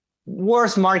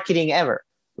 worst marketing ever.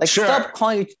 Like stop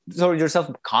calling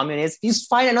yourself communist. Just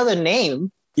find another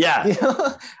name. Yeah.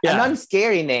 A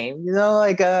non-scary name.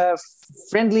 Like a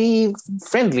friendlier.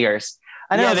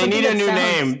 They need a new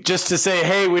name just to say,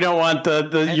 hey, we don't want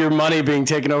your money being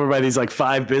taken over by these like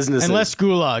 5 businesses. And less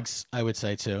gulags, I would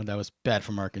say too. That was bad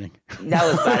for marketing. That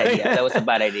was a bad idea. That was a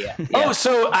bad idea. Yeah. Oh,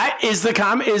 so I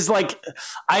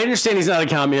understand he's not a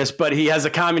communist, but he has a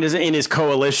communism in his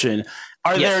coalition.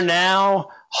 Are there now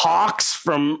hawks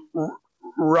from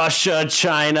Russia,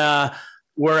 China,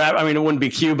 it wouldn't be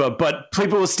Cuba, but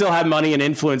people will still have money and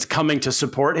influence coming to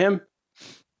support him?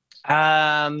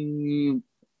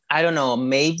 I don't know.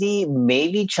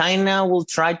 Maybe China will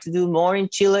try to do more in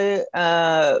Chile.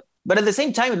 But at the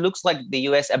same time, it looks like the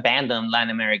U.S. abandoned Latin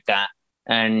America,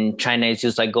 and China is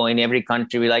just like going every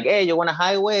country. We're like, hey, you want a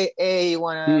highway? Hey, you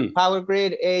want a power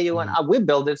grid? Hey, you want? We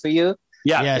build it for you.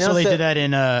 Yeah. So they did that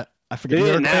in I forget.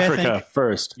 Uruguay, in Africa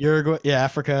first. Uruguay,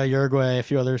 Africa, Uruguay, a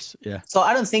few others. Yeah. So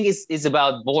I don't think it's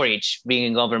about Boric being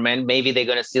in government. Maybe they're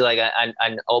gonna see like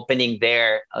an opening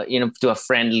there, to a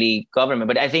friendly government.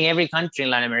 But I think every country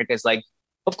in Latin America is like,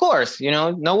 of course,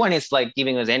 no one is like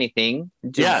giving us anything.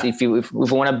 Just if we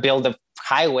want to build a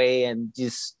highway and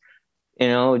just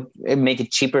make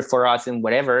it cheaper for us and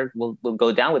whatever, we'll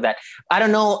go down with that. I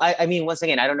don't know. I mean, once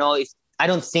again, I don't know if. I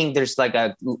don't think there's like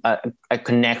a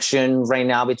connection right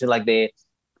now between like the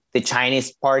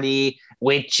Chinese party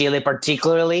with Chile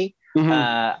particularly.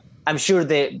 Mm-hmm. I'm sure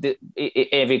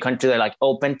every country they're like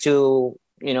open to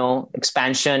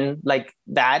expansion like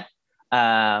that.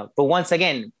 But once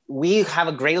again, we have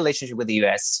a great relationship with the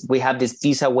U.S. We have this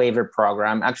visa waiver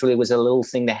program. Actually, it was a little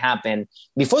thing that happened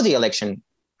before the election,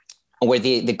 where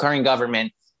the current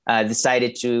government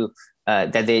decided to.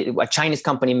 That a Chinese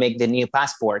company make the new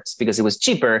passports because it was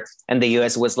cheaper, and the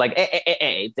U.S. was like,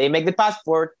 hey, they make the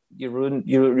passport, you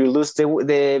lose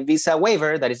the visa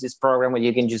waiver. That is this program where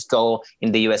you can just go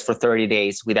in the U.S. for 30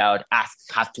 days without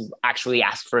have to actually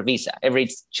ask for a visa. Every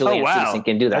Chilean citizen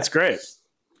can do that. That's great.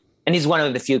 And it's one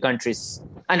of the few countries,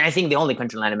 and I think the only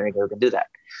country in Latin America who can do that.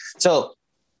 So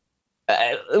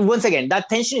once again, that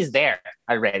tension is there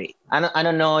already. I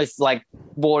don't know if like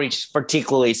Boric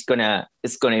particularly is gonna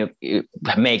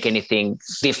make anything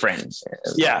different.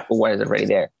 For what is already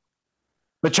there.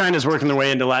 But China's working their way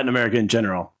into Latin America in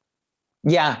general.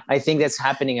 Yeah, I think that's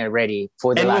happening already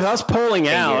for the And last with us pulling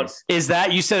 10 out, years. is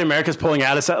that, you said America's pulling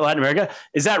out of Latin America?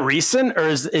 Is that recent, or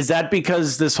is that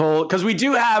because because we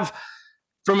do have,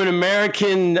 from an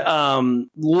American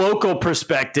local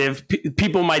perspective,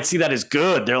 people might see that as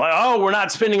good. They're like, oh, we're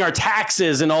not spending our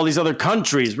taxes in all these other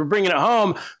countries. We're bringing it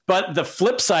home. But the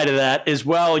flip side of that is,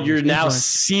 well, you're now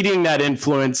ceding that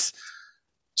influence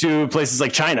to places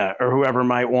like China or whoever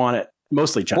might want it.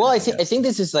 Mostly China. Well, I think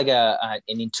this is like an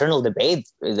internal debate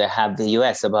that have the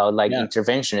U.S. about like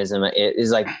interventionism. It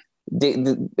is like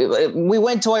we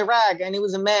went to Iraq and it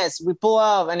was a mess. We pull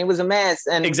off and it was a mess.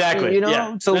 And exactly, you know.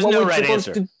 Yeah. So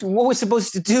what we're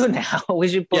supposed to do now? We're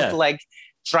supposed to like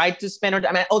try to spend our.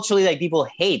 I mean, actually, like people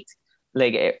hate,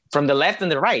 like from the left and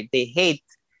the right, they hate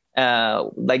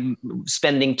like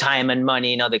spending time and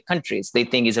money in other countries. They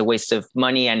think it's a waste of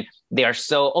money, and they are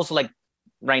so also like.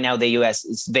 Right now, the U.S.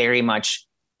 is very much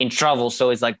in trouble. So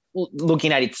it's like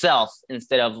looking at itself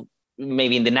instead of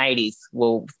maybe in the 90s,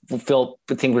 we'll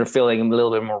think we're feeling a little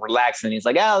bit more relaxed. And it's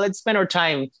like, oh, let's spend our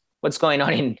time. What's going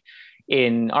on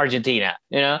in Argentina?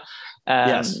 You know?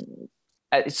 Yes.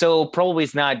 So probably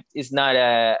it's not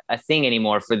a thing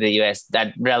anymore for the U.S.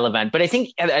 that relevant. But I think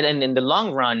in the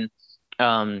long run,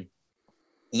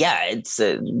 it's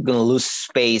going to lose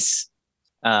space.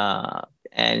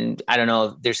 And I don't know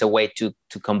if there's a way to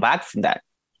come back from that.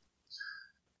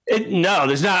 No,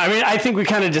 there's not. I mean, I think we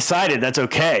kind of decided that's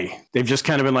okay. They've just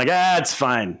kind of been like, it's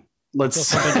fine. Let's.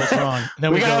 Something goes wrong.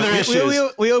 Then we got other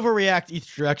issues. We overreact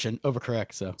each direction.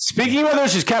 Overcorrect. So speaking of other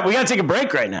issues, Cap, we got to take a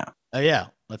break right now. Yeah.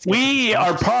 We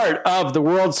are part of the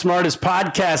world's smartest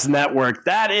podcast network.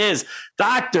 That is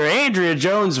Dr. Andrea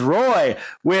Jones-Roy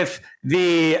with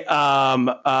the,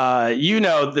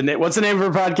 what's the name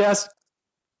of her podcast?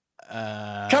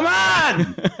 Come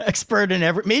on!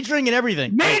 Majoring in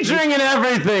everything. Majoring in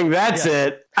everything. That's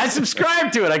it. I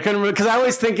subscribe to it. I couldn't remember because I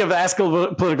always think of Ask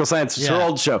Political Science. It's her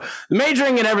old show. The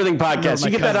Majoring in Everything podcast.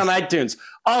 You get that on iTunes.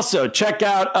 Also, check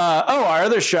out, our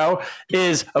other show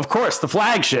is, of course, the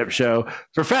flagship show,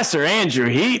 Professor Andrew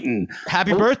Heaton.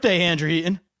 Happy birthday, Andrew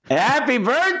Heaton. Happy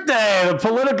birthday.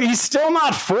 He's still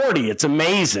not 40. It's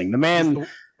amazing. The man,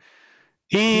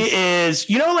 he is,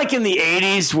 like in the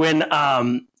 80s when,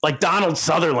 like Donald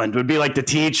Sutherland would be like the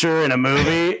teacher in a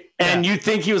movie. And you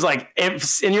think he was like,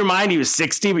 in your mind, he was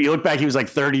 60, but you look back, he was like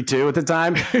 32 at the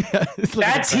time.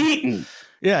 That's Heaton.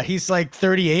 Yeah, he's like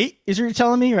 38, is what you're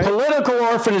telling me, right? Political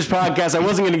Orphanage Podcast. I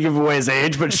wasn't going to give away his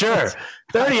age, but sure.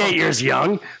 38 years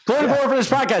young. Political Orphanage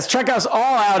Podcast. Check us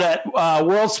all out at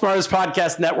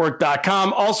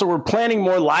worldsmartestpodcastnetwork.com. Also, we're planning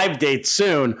more live dates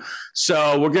soon.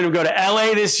 So we're going to go to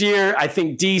LA this year. I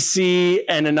think DC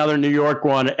and another New York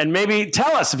one. And maybe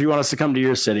tell us if you want us to come to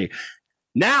your city.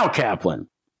 Now, Kaplan.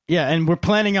 Yeah, and we're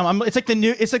planning on. It's like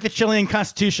the Chilean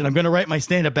Constitution. I'm going to write my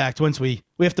stand-up act once we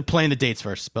have to plan the dates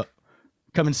first, but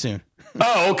coming soon.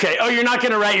 Oh, okay. Oh, you're not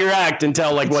going to write your act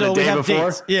until a day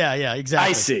before? Dates. Yeah, exactly.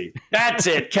 I see. That's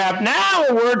it, Cap. Now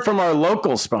a word from our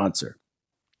local sponsor.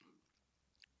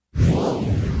 All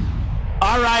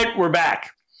right, we're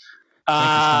back.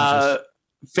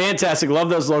 Fantastic. Love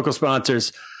those local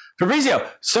sponsors. Fabrizio,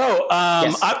 so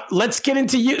let's get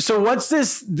into you. So what's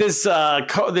this,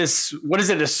 what is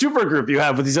it, a super group you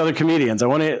have with these other comedians? I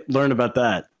want to learn about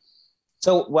that.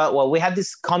 So, well, we have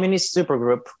this communist super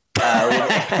group.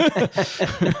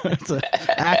 It's an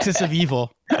Axis of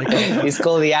Evil. It's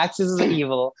called the Axis of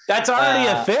Evil. That's already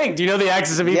a thing. Do you know the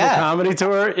Axis of Evil comedy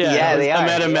tour? Yeah, they are.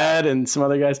 Ahmed and some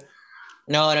other guys.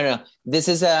 No. This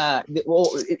is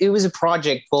it was a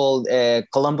project called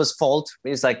Columbus Fault.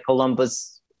 It's like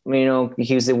Columbus,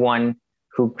 he was the one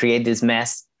who created this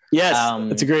mess. Yes,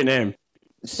 that's a great name.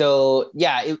 So,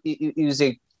 it was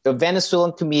a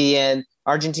Venezuelan comedian,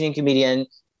 Argentinian comedian,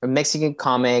 a Mexican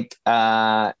comic,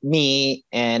 me,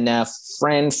 and a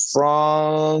friend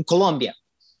from Colombia.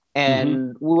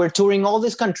 And we were touring all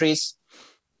these countries.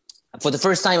 For the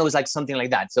first time, it was like something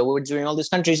like that. So we were touring all these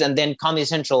countries, and then Comedy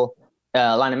Central,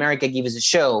 Latin America, gave us a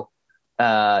show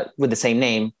with the same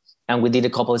name. And we did a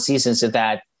couple of seasons of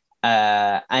that.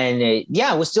 We're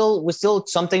still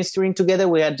sometimes touring together.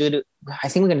 I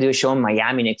think we're going to do a show in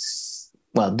Miami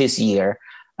this year.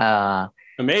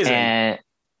 Amazing. And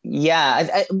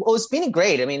it's been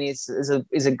great. I mean, it's a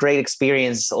great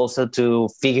experience also to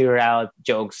figure out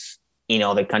jokes in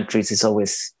other countries. It's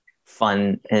always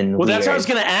fun and weird. That's what I was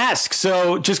going to ask.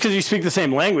 So just because you speak the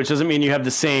same language doesn't mean you have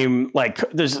the same,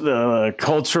 there's the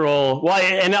cultural,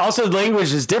 and also the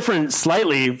language is different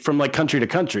slightly from country to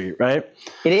country, right?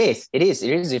 It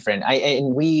is different.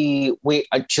 We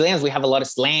Chileans, we have a lot of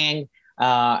slang.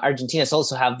 Argentinians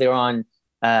also have their own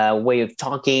way of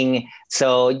talking.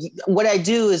 So what I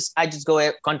do is I just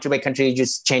go country by country,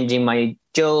 just changing my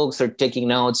jokes or taking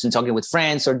notes and talking with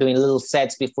friends or doing little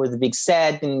sets before the big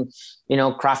set and,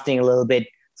 crafting a little bit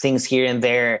things here and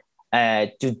there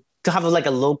to have like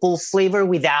a local flavor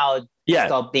without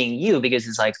stop being you, because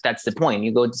it's like, that's the point.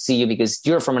 You go to see you because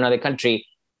you're from another country,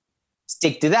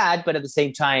 stick to that. But at the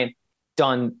same time,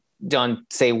 don't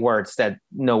say words that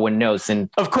no one knows, and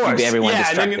of course, everyone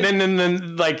distracted.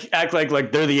 Then like act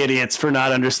like they're the idiots for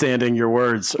not understanding your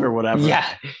words or whatever.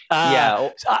 I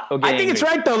think it's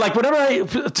right though. Like whenever I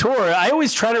tour, I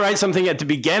always try to write something at the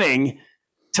beginning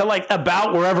to like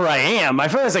about wherever I am. I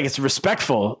feel like it's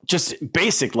respectful, just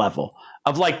basic level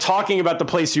of like talking about the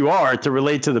place you are to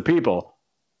relate to the people.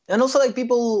 And also like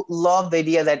people love the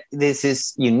idea that this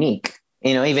is unique,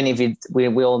 even if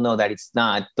we all know that it's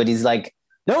not, but it's like,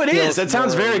 no, it is. That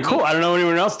sounds very cool. I don't know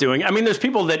anyone else doing. I mean, there's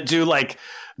people that do like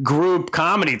group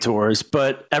comedy tours,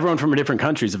 but everyone from a different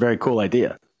country is a very cool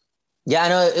idea. Yeah, I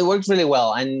know it works really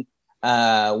well, and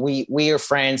we are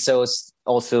friends, so it's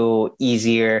also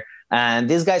easier. And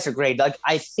these guys are great. Like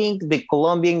I think the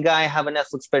Colombian guy have a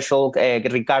Netflix special,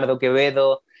 Ricardo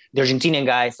Quevedo. The Argentinian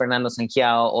guy, Fernando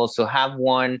Sangiao, also have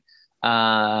one.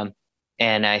 And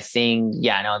I think,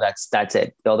 that's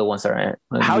it. The other ones are.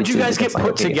 How did you guys get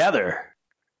put together?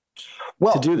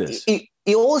 Well, to do this,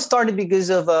 it all started because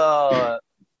of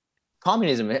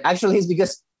communism. Actually, it's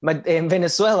because in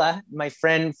Venezuela, my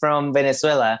friend from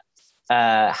Venezuela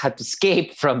had to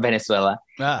escape from Venezuela,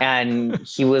 and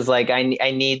he was like, "I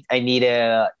need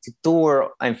to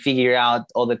tour and figure out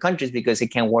all the countries because I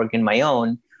can't work in my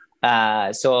own."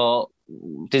 So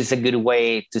this is a good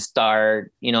way to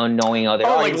start, knowing other.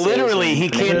 Oh, like literally, he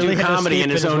can't do comedy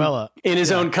in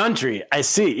his own country. I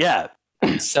see. Yeah.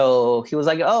 So he was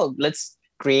like, "Oh, let's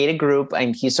create a group,"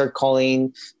 and he started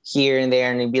calling here and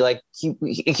there, and he'd be like,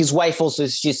 his wife also,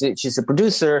 she's a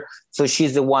producer, so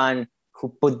she's the one who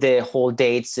put the whole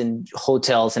dates and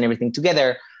hotels and everything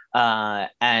together. So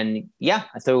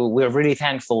we're really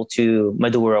thankful to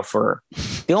Maduro for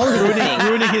the only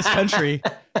ruining his country.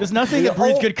 There's nothing that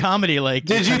breeds good comedy like.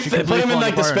 Did you put him in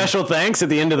like the special thanks at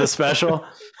the end of the special?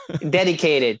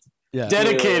 Dedicated. Yeah.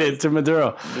 Dedicated to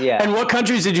Maduro. Yeah. And what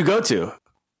countries did you go to?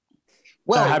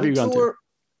 Well, have you gone to?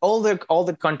 All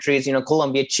the countries,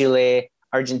 Colombia, Chile,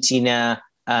 Argentina,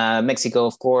 Mexico,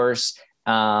 of course,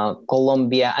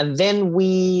 Colombia. And then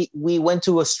we went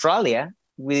to Australia.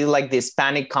 We did like the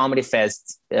Hispanic Comedy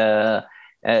Fest. So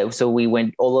we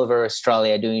went all over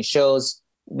Australia doing shows.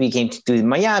 We came to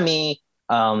Miami.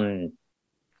 And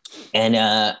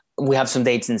we have some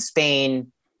dates in Spain.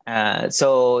 We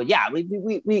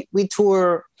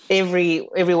tour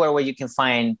everywhere where you can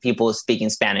find people speaking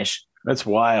Spanish. That's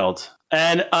wild.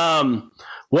 And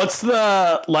what's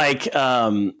the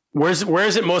where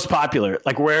is it most popular?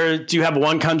 Like, where do you have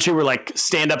one country where like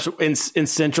stand-ups in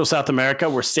Central South America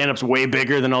where stand-ups way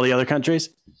bigger than all the other countries?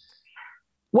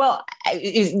 Well,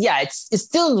 it's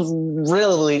still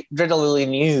relatively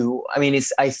new. I mean,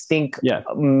 I think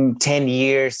 10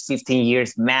 years, 15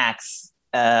 years max.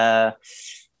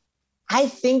 I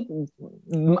think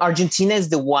Argentina is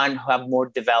the one who have more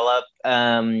developed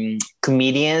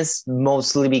comedians,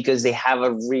 mostly because they have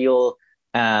a real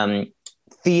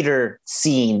theater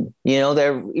scene.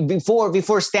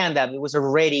 Before stand-up, it was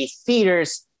already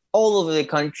theaters all over the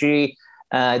country.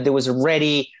 There was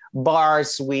already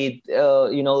bars with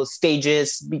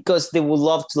stages, because they would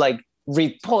love to like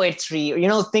read poetry,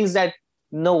 things that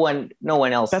no one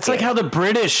else. That's can. Like how the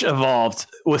British evolved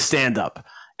with stand-up.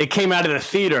 It came out of the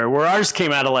theater, where ours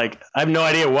came out of like, I have no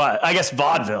idea what, I guess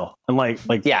vaudeville, and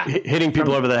hitting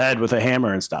people over the head with a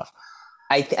hammer and stuff.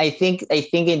 I think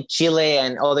in Chile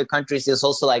and other countries, it's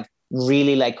also like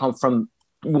really like come from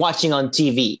watching on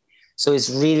TV. So it's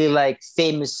really like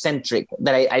famous centric,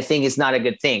 that I think is not a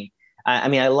good thing. I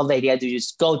mean, I love the idea to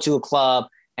just go to a club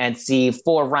and see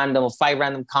 4 random or 5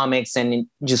 random comics and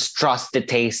just trust the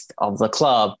taste of the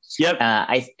club. Yep.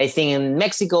 I think in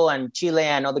Mexico and Chile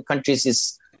and other countries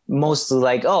is mostly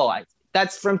like,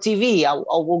 that's from TV.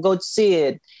 We'll go to see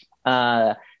it.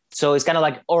 So it's kind of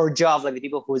like our job, like the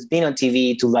people who's been on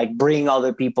TV, to like bring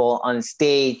other people on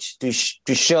stage to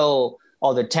show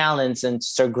other talents and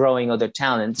start growing other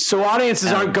talents. So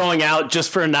audiences aren't going out just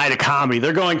for a night of comedy.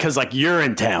 They're going because like you're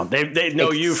in town. They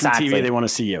know you from TV. They want to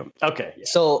see you. Okay. Yeah.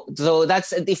 So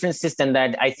that's a different system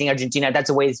that I think Argentina, that's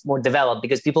a way it's more developed,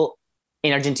 because people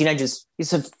in Argentina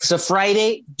it's a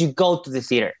Friday, you go to the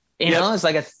theater. It's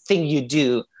like a thing you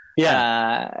do.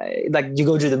 Yeah. Like you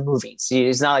go to the movies.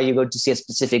 It's not like you go to see a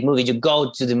specific movie. You go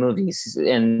to the movies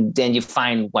and then you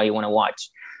find what you want to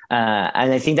watch.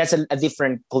 And I think that's a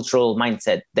different cultural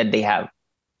mindset that they have.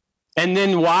 And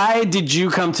then why did you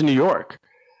come to New York?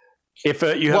 If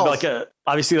you have Well,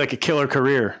 obviously like a killer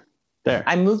career there.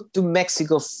 I moved to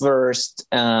Mexico first,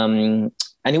 and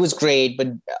it was great, but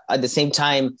at the same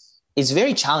time, it's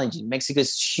very challenging. Mexico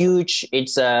is huge.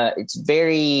 It's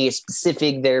very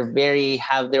specific.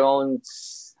 Have their own.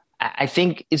 I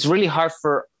think it's really hard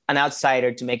for an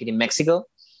outsider to make it in Mexico,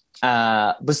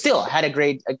 but still, I had a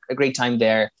great time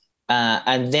there.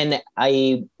 And then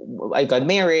I got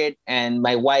married, and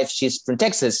my wife, she's from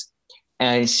Texas,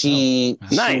 and she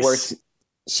nice.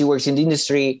 she works in the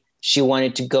industry. She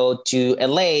wanted to go to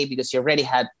LA because she already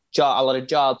had a lot of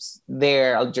jobs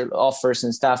there, offers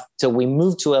and stuff. So we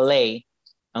moved to LA,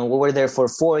 and we were there for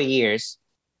 4 years.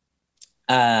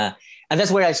 And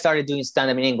that's where I started doing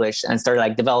stand-up in English and started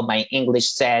like develop my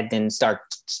English set and start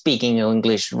speaking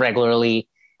English regularly.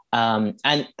 And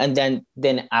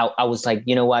then I was like,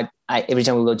 you know what? Every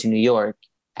time we go to New York,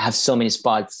 I have so many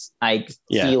spots. I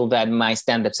feel that my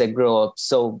stand-up set grow up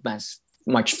so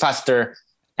much faster,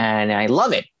 and I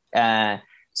love it.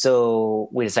 So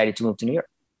we decided to move to New York.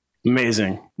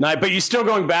 Amazing. Nice. But you still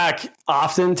going back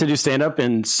often to do stand-up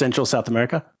in Central South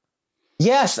America?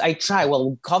 Yes, I try.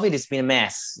 Well, COVID has been a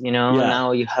mess,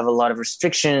 Now you have a lot of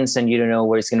restrictions and you don't know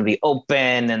where it's going to be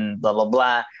open and blah, blah,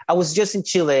 blah. I was just in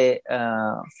Chile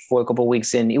for a couple of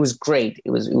weeks, and it was great.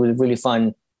 It was really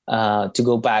fun to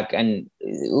go back. And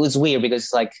it was weird because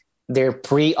it's like they're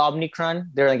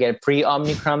pre-Omicron. They're like a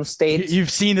pre-Omicron state.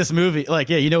 You've seen this movie. Like,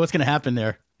 you know what's going to happen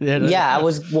there. Yeah, I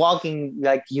was walking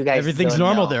like you guys. Everything's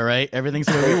normal there, right? Everything's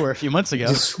where we were a few months ago.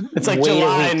 It's like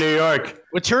July in New York.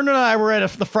 Well, Turner and I were at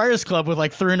the Friars Club with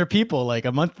like 300 people, like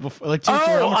a month before, like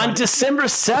on December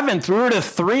 7th, we were at a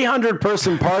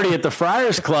 300-person party at the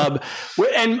Friars Club,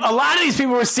 and a lot of these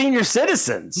people were senior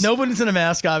citizens. No one's in a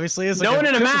mask, obviously. It's like no one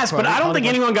in a mask, but I don't think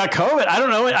anyone got COVID. I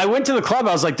don't know. I went to the club.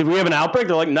 I was like, did we have an outbreak?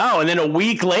 They're like, no. And then a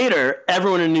week later,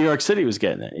 everyone in New York City was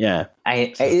getting it. Yeah.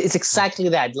 It's exactly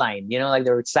that line, like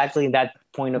they're exactly that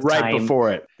point of time. Right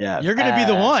before it. Yeah. You're going to be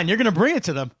the one. You're going to bring it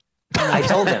to them. I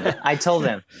told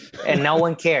them, and no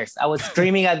one cares. I was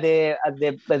screaming at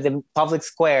the public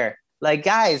square, like,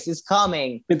 guys, it's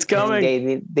coming. It's coming.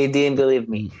 They didn't believe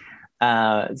me.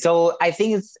 So I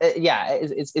think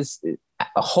it's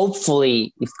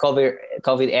hopefully if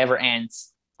COVID ever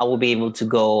ends, I will be able to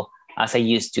go as I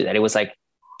used to. That it was like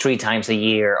 3 times a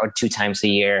year or 2 times a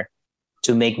year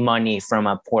to make money from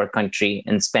a poor country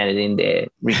and spend it in the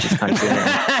richest country.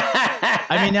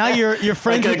 I mean, now you're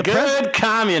friends like with the good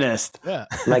communist. Yeah,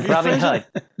 like Robin Hood.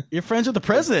 You're friends with the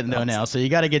president though now, so you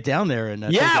got to get down there and.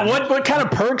 What kind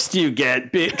of perks do you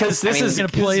get? Because this is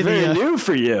very new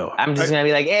for you. I'm just gonna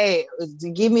be like, hey,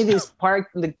 give me this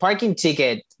the parking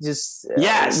ticket. Just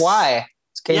why?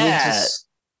 Can you just?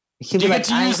 Do you get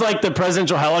to use like the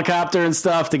presidential helicopter and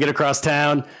stuff to get across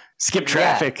town, skip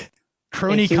traffic? Yeah.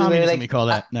 Crony communism, we call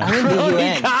that. No.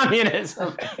 Crony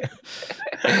communism.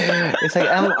 It's like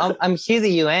I'm here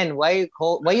the UN. Why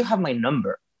you have my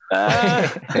number? So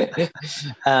I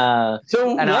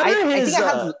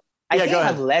think I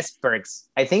have less perks.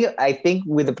 I think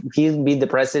with he being the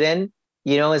president,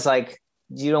 it's like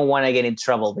you don't want to get in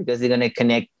trouble because they're gonna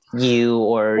connect you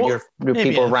or your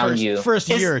people around you. First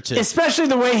year or two, especially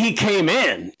the way he came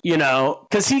in.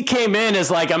 Because he came in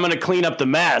as like, I'm gonna clean up the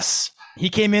mess. He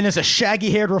came in as a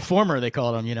shaggy-haired reformer, they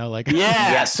called him,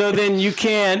 Yeah, so then you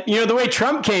can't, the way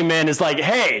Trump came in is like,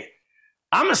 hey,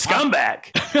 I'm a scumbag.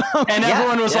 And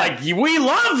everyone was like, we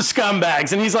love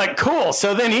scumbags. And he's like, cool.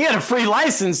 So then he had a free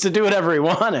license to do whatever he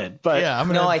wanted. But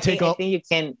I think you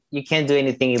can't do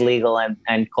anything illegal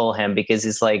and call him because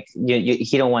it's like,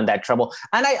 he don't want that trouble.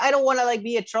 And I don't want to like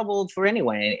be a trouble for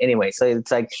anyone anyway. So it's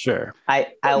like, sure.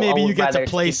 Maybe you get to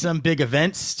play some big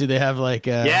events. Do they have like,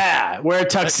 wear a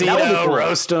tuxedo, cool.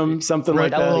 Roast him, something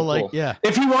like that. Cool.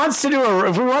 If he wants to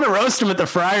if we want to roast him at the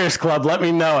Friars Club, let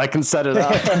me know. I can set it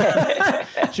up.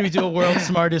 Should we do a world's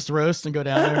smartest roast and go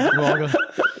down there? We'll all go.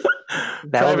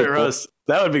 Private roast.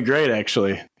 That would be great,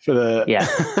 actually. So,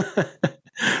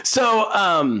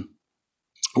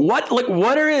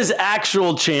 what are his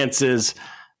actual chances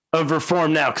of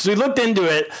reform now? Because we looked into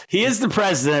it. He is the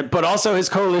president, but also his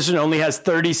coalition only has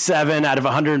 37 out of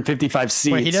 155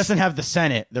 seats. Wait, he doesn't have the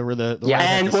Senate.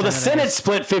 The Senate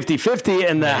split 50-50,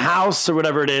 and the House or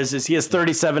whatever it is he has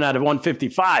 37 out of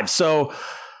 155. So.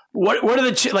 What are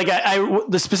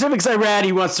the specifics I read?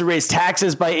 He wants to raise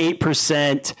taxes by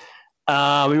 8%. He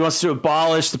wants to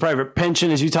abolish the private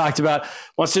pension, as you talked about.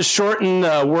 Wants to shorten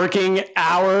the working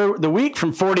hour, the week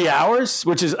from 40 hours,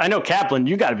 which is, I know, Kaplan,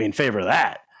 you got to be in favor of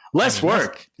that. Less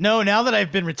work. No, now that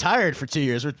I've been retired for 2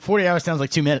 years, 40 hours sounds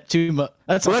like 2 minutes.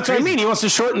 That's what I mean. He wants to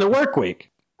shorten the work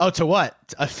week. Oh, to what?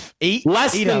 8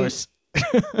 hours.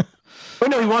 Oh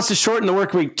no, he wants to shorten the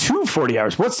work week to 40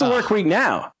 hours. What's the work week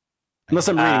now? Unless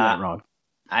I'm reading that wrong.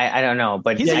 I don't know,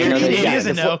 but He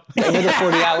doesn't know. The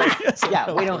 40 hours.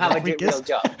 Yeah, we don't have a real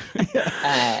job. He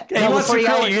wants to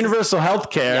create universal health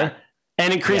care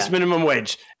and increase minimum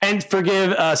wage and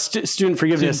forgive student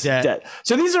forgiveness debt.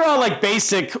 So these are all like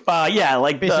basic, basic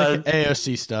the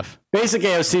AOC stuff. Basic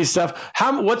AOC stuff.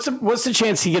 What's the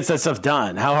chance he gets that stuff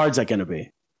done? How hard is that going to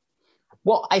be?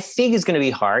 Well, I think it's going to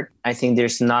be hard. I think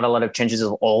there's not a lot of chances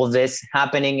of all of this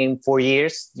happening in 4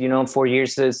 years. 4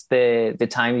 years is the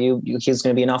time he's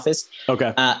going to be in office.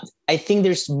 Okay. I think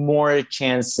there's more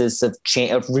chances of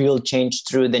real change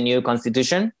through the new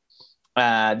constitution.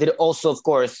 That also, of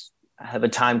course, have a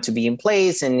time to be in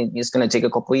place, and it's going to take a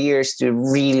couple of years to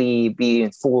really be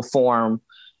in full form.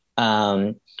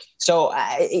 I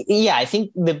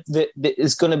think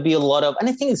it's going to be a lot of, and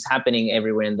I think it's happening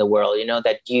everywhere in the world,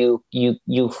 that you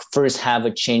first have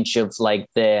a change of like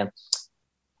the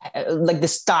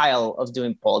style of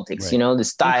doing politics, right. The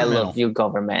style of your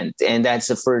government. And that's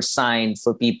the first sign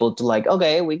for people to like,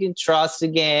 okay, we can trust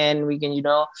again. We can,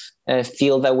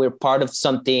 feel that we're part of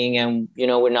something, and,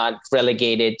 we're not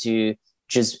relegated to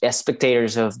just as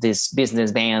spectators of this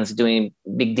business bands doing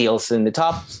big deals in the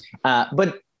top.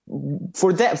 But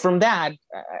from that,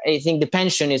 I think the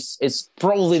pension is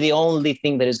probably the only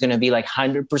thing that is going to be like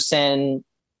 100%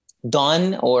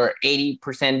 done or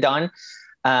 80% done.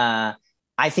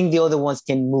 I think the other ones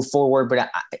can move forward, but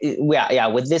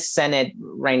with this Senate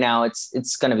right now,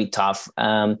 it's going to be tough.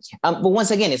 But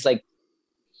once again, it's like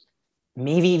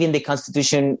maybe even the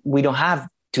Constitution, we don't have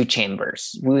two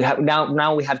chambers. We have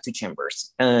now we have two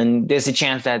chambers, and there's a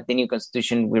chance that the new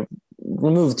Constitution will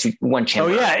remove to one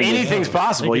chamber. Oh yeah, anything's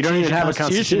possible. You don't even have a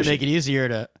constitution to make it easier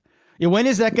to. Yeah, when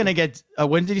is that going to get?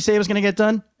 When did you say it was going to get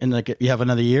done? And like, you have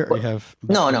another year, or you have?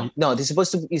 No. It's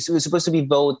supposed to be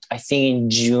vote. I think in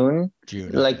June. Okay.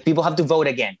 Like people have to vote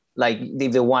again, like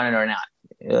if they want it or not.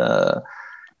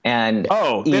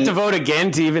 They have to vote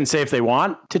again to even say if they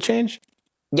want to change.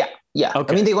 Yeah.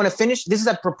 Okay. I mean, they're going to finish. This is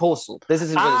a proposal. This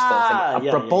is what it's called. A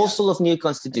proposal of new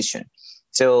constitution.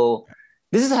 So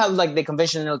this is how like the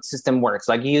conventional system works.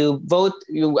 Like you vote,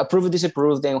 you approve or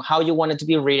disapprove, then how you want it to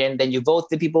be written. Then you vote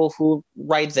the people who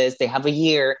write this. They have a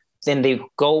year. Then they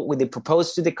go with the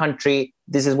propose to the country.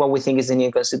 This is what we think is the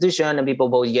new constitution, and people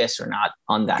vote yes or not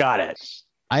on that. Got it.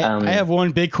 I have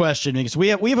one big question, because we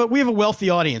have a wealthy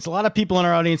audience. A lot of people in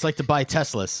our audience like to buy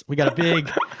Teslas. We got a big,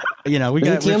 we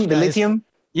got lithium.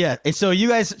 Yeah, and so you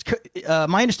guys,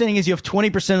 my understanding is you have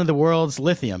 20% of the world's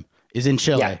lithium is in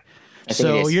Chile. Yeah,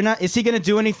 so you're not. Is he going to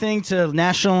do anything to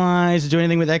nationalize, do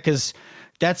anything with that? Because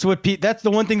that's that's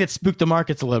the one thing that spooked the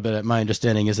markets a little bit. My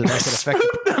understanding is that could affect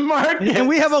the market. And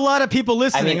we have a lot of people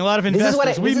listening, a lot of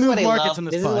investors. We move markets in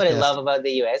this podcast. This is what I love about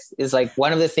the US. Is like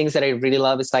one of the things that I really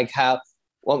love is like how.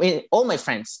 Well, I mean, all my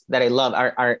friends that I love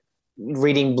are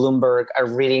reading Bloomberg, are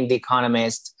reading The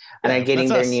Economist, and are getting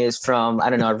their news from, I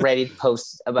don't know, Reddit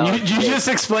posts about. You just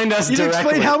explained us directly. You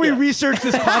explained how we research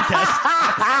this podcast.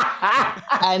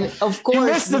 And of course, you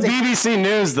missed the BBC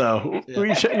News, though.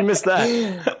 Yeah. You missed that.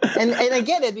 and I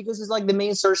get it, because it's like the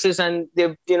main sources, and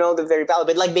they're very valid.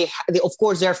 But like they of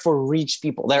course they're for rich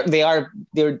people.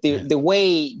 The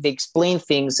way they explain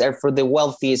things are for the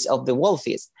wealthiest of the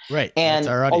wealthiest. Right. And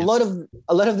a lot of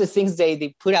the things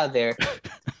they put out there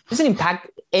doesn't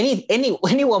impact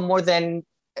anyone more than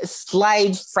a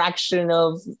slight fraction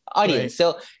of audience.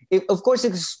 Right. So of course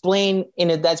it's explained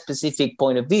in that specific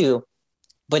point of view.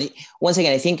 But once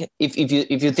again, I think if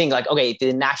you think like, okay,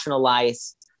 they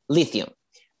nationalize lithium,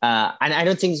 and I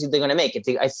don't think they're going to make it.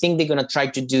 I think they're going to try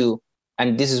to do,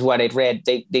 and this is what I read,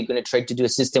 they're going to try to do a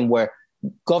system where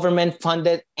government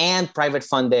funded and private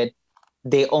funded,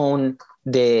 they own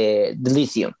the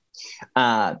lithium,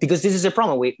 because this is a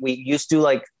problem. We used to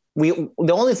like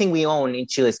the only thing we own in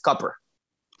Chile is copper.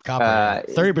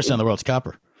 30% of the world's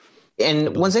copper.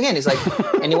 And once again, it's like,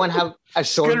 anyone have a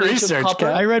shortage of copper?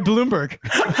 I read Bloomberg.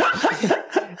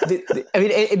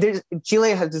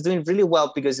 Chile is doing really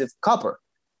well because of copper,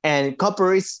 and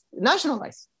copper is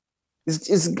nationalized.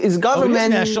 It's government. It is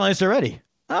nationalized already.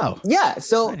 Oh, yeah.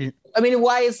 So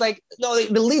why it's like, no,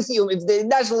 the lithium? If the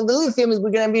lithium is, we're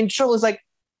gonna be in trouble. It's like,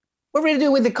 what are we gonna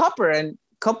do with the copper? And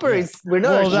copper is, we're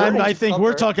not. Well, I think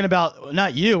we're talking about,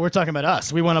 not you, we're talking about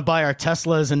us. We want to buy our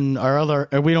Teslas and our other,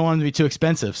 we don't want them to be too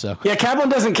expensive. So yeah, Kaplan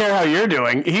doesn't care how you're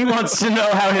doing. He wants to know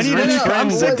how his rich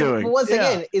friends are doing. Once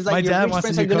again, it's like your rich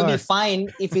friends are going to be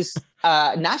fine if it's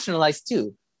nationalized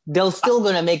too. They're still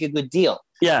going to make a good deal.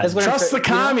 Yeah, That's what I'm trust the you know?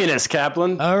 communists,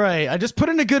 Kaplan. All right, I just put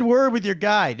in a good word with your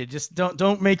guy to just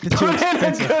don't make the too Put in a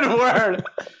expensive. good word.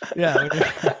 Yeah.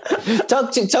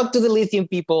 Talk to the lithium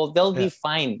people. They'll be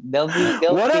fine. They'll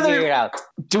What figure other- it out.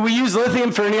 Do we use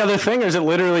lithium for any other thing, or is it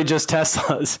literally just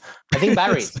Teslas? I think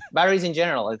batteries in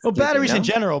general. It's Well, lithium, batteries no? in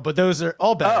general, but those are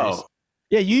all batteries. Oh.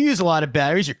 Yeah, you use a lot of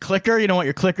batteries. Your clicker, you don't want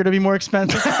your clicker to be more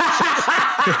expensive.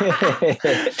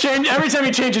 Every time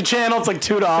you change a channel, it's like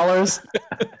 $2.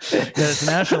 Yeah, it's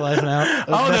nationalized now.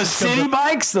 Oh, those city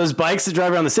bikes, those bikes that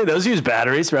drive around the city, those use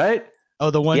batteries, right? Oh,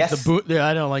 the ones Yes. the boot. Yeah,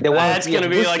 I don't like The that. one- That's going to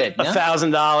be boosted, like no?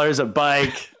 $1,000 a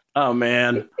bike. Oh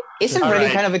man, It's All already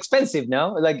right. kind of expensive,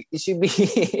 no? Like it should be.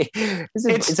 it's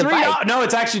a $3. bike. No,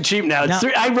 it's actually cheap now. It's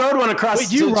Now- I rode one across. Wait,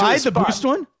 do you to a ride the spot. boost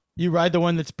one? You ride the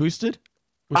one that's boosted?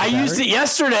 With I the used battery? it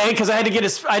yesterday because I had to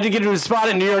get to a spot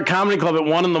at New York Comedy Club at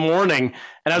 1 a.m,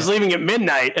 and I was leaving at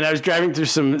midnight, and I was driving through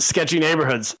some sketchy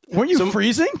neighborhoods. Weren't you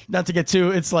freezing? Not to get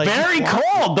too. It's like Very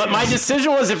cold, but my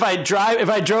decision was if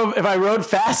I rode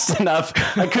fast enough,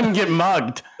 I couldn't get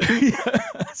mugged.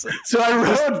 So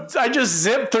I just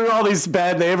zipped through all these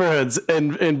bad neighborhoods,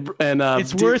 and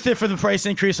It's worth it for the price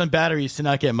increase on batteries to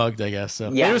not get mugged, I guess.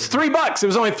 So Yeah. It was $3. It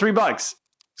was only $3.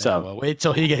 So well, wait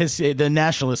till the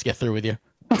nationalists get through with you.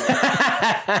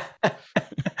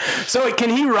 So can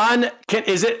he run?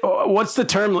 What's the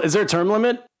term? Is there a term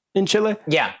limit in Chile?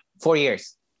 Yeah, 4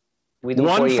 years. We do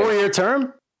 1 4 years. 4-year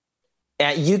term?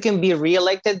 You can be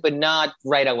reelected, but not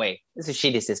right away. It's a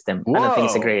shitty system. I don't think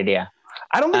it's a Whoa. great idea.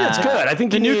 I don't think that's good. I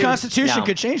think The you new need- constitution no.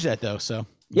 could change that, though. So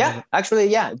Yeah, actually,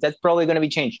 yeah, that's probably going to be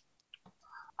changed.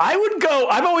 I would go.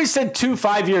 I've always said 2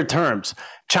 5-year terms.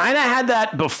 China had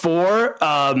that before.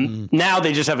 Now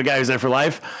they just have a guy who's there for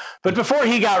life. But before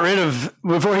he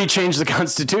changed the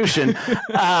constitution,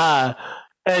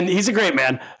 and he's a great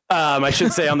man. I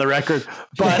should say on the record,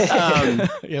 but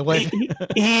yeah, wait.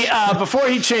 he before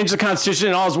he changed the constitution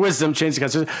and all his wisdom changed the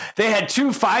constitution, they had 2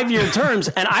 5-year terms,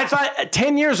 and I thought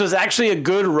 10 years was actually a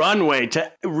good runway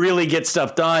to really get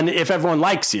stuff done if everyone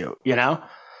likes you, you know.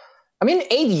 I mean,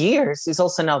 8 years is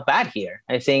also not bad here.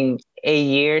 I think 8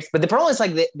 years, but the problem is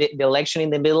like the election in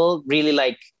the middle really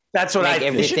like That's what make I think. It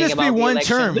everything should just be about the one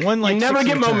election. term. One like You never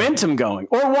get 6-year term. momentum going,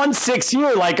 or 1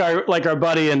 6-year like our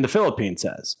buddy in the Philippines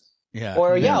says. Yeah,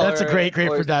 Or, yeah, that's or- a great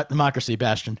or- for that democracy,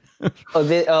 Bastion.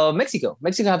 Mexico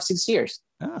have 6 years.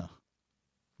 Oh,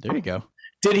 there you go.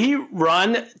 Did he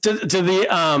run to the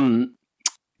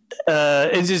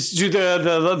do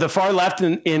the far left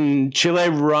in Chile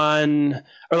run,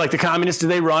 or like the communists, do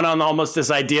they run on almost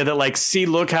this idea that like, see,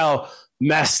 look how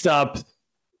messed up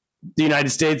the United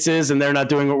States is, and they're not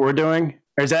doing what we're doing?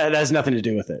 Or is that has nothing to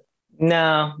do with it?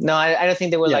 No, I don't think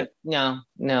they were Yeah. like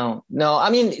no. I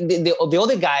mean, the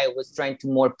other guy was trying to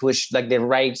more push like the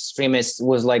right extremist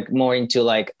was like more into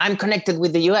like I'm connected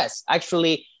with the U.S.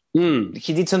 Actually,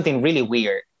 he did something really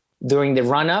weird during the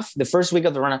runoff. The first week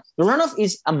of the runoff. The runoff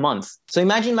is a month. So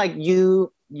imagine like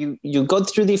you go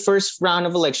through the first round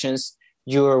of elections.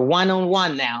 You're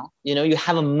 1-on-1 now. You know you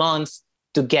have a month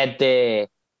to get the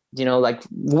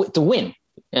to win.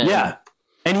 Yeah.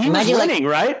 And he was Imagine, like, winning,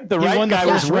 right? The he right won the guy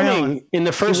was first winning round. in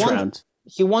the first won- round.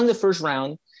 He won the first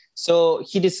round, so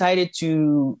he decided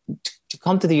to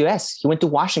come to the U.S. He went to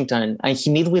Washington and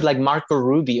he met with like Marco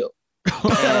Rubio.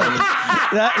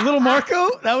 That little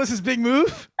Marco, that was his big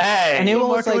move. Hey, And it Little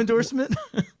was Marco like- endorsement.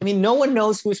 I mean, no one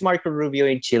knows who's Marco Rubio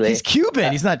in Chile. He's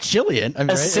Cuban. He's not Chilean. I mean,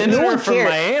 a right? senator one from cares.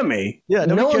 Miami. Yeah,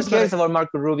 no one cares cares about about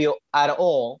Marco Rubio at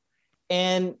all.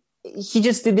 And he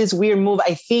just did this weird move.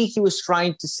 I think he was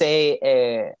trying to say,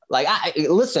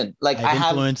 listen, like I have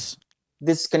influence.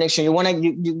 this connection.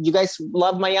 You guys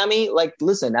love Miami? Like,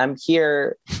 listen, I'm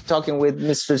here talking with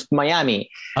Mr. Miami.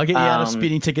 I'll get you out of um,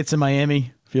 speeding tickets in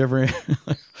Miami if you ever.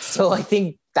 So I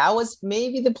think that was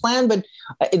maybe the plan, but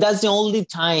that's the only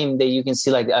time that you can see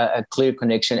like a clear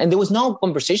connection. And there was no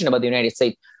conversation about the United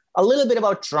States. A little bit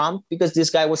about Trump because this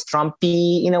guy was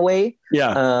Trumpy in a way.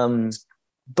 Yeah.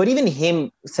 But even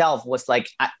himself was like,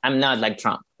 I'm not like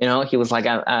Trump. You know, he was like,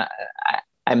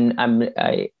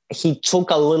 he took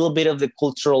a little bit of the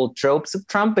cultural tropes of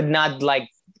Trump, but not like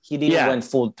he didn't Yeah. went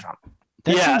full Trump.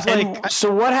 That yeah. seems And like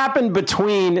so what happened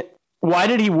between? Why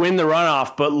did he win the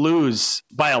runoff but lose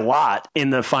by a lot in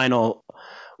the final?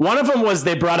 One of them was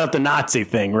they brought up the Nazi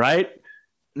thing, right?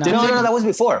 No, that was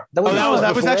before. That was, Oh,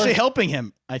 that was before? actually helping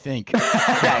him. I think.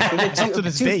 yeah, he got Helped with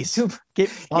his base. Get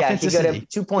Yeah, he got authenticity. a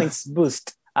 2 points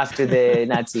boost after the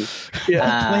Nazi.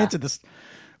 Planted this.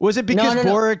 Was it because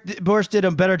No. Boris did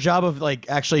a better job of like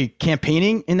actually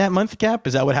campaigning in that month, Cap?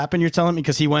 Is that what happened? You're telling me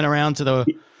because he went around to the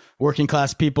working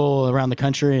class people around the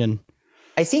country and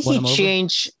I think won he him over?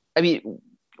 changed. I mean,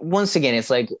 once again, it's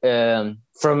like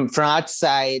from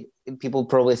outside, people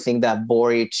probably think that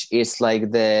Boric is like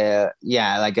a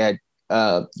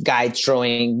guy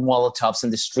throwing Molotovs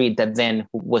in the street that then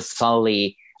was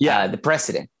finally the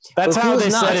president. That's But he how was they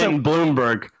not. said it in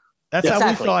Bloomberg. That's how we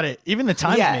Exactly. thought it. Even the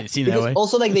Times made it seem that because way.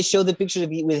 also like they showed the picture of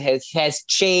with his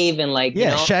shave and like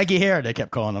Yeah, shaggy hair. They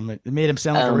kept calling him. It made him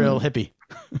sound like a real hippie.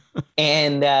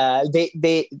 and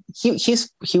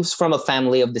he was from a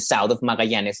family of the south of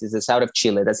Magallanes, is the south of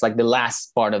Chile. That's like the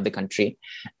last part of the country.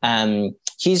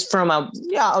 He's from not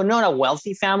a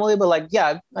wealthy family, but like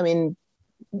I mean,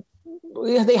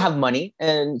 they have money,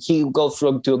 and he goes to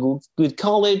a good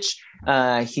college.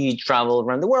 He traveled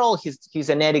around the world. He's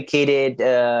an educated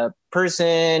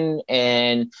person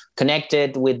and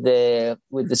connected with the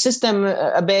system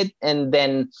a bit, and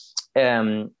then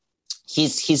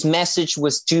his message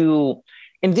was to,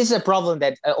 and this is a problem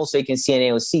that also you can see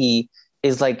in AOC,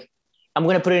 is like, I'm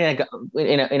going to put it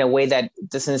in a way that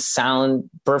doesn't sound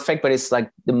perfect, but it's like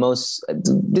this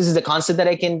is the concept that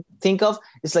I can think of.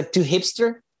 It's like too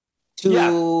hipster,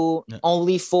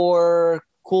 only for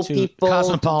cool people to get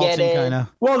Cosmopolitan it. kind of.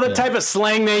 Well, the type of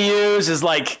slang they use is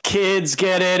like kids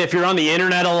get it. If you're on the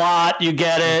internet a lot, you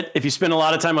get it. If you spend a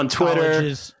lot of time on Twitter,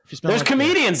 Colleges. If you spend there's like-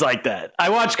 comedians like that. I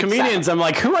watch comedians. I'm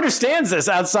like, who understands this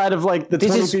outside of like the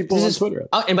 20 people on Twitter?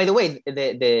 Oh, and by the way,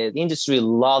 the industry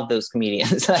love those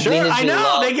comedians. Like, Sure, the I industry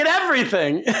know. They get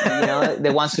everything.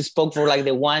 the ones who spoke for like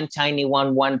the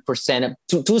 1%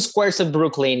 of 2 squares of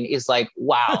Brooklyn is like,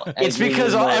 wow. It's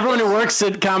because everyone who works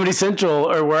at Comedy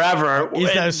Central or wherever,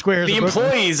 Is those squares the of Brooklyn.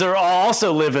 employees are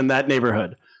also live in that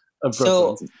neighborhood of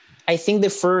So Brooklyn. I think the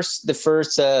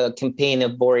first campaign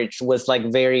of Boric was like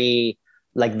very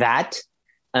like that.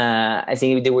 I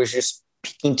think they were just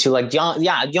speaking to like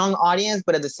young audience,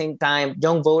 but at the same time,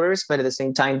 young voters, but at the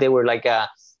same time, they were like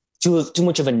too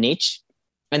much of a niche,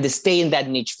 and they stay in that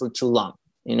niche for too long.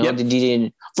 They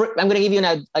didn't. I'm going to give you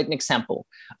an example.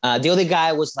 The other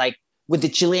guy was like with the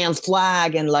Chilean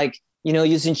flag and like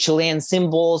using Chilean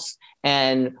symbols,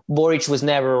 and Boric was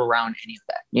never around any of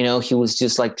that. He was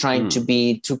just like trying to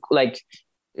be too like.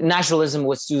 Nationalism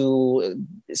was too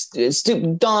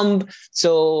dumb,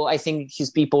 so I think his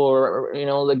people,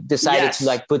 decided to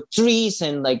like put trees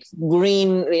and like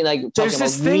green. Like there's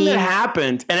this thing that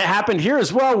happened, and it happened here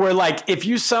as well, where like if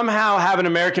you somehow have an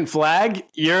American flag,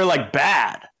 you're like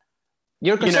bad.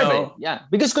 You're conservative,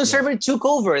 because conservative took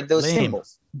over those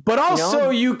symbols. But also,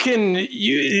 you can take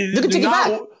it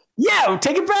back. Yeah,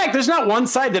 take it back. There's not one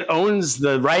side that owns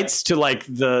the rights to like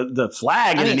the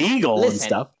flag and an eagle and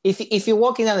stuff. If you're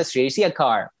walking down the street, you see a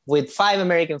car with 5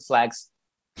 American flags,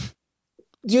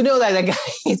 you know that guy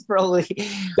is probably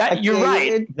that. You're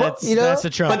right. That's the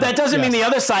trouble. But that doesn't mean the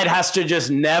other side has to just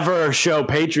never show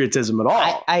patriotism at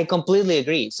all. I completely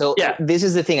agree. So this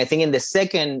is the thing. I think in the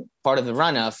second part of the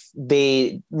runoff,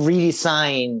 they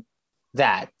redesign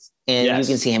that. And you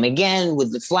can see him again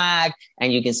with the flag,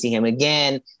 and you can see him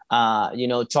again,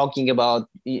 talking about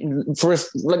first,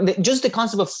 like just the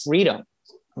concept of freedom.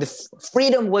 The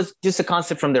freedom was just a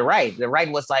concept from the right. The right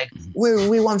was like,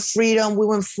 we want freedom,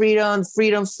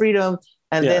 freedom.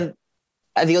 And then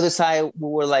at the other side, we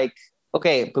were like,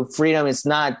 okay, but freedom is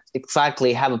not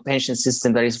exactly have a pension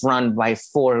system that is run by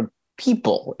 4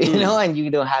 people, and you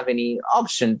don't have any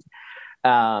option.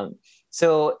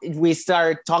 So we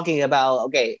start talking about,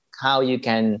 okay, how you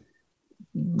can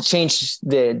change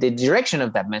the direction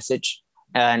of that message.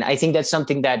 And I think that's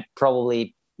something that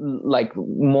probably like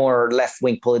more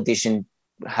left-wing politicians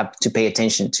have to pay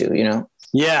attention to,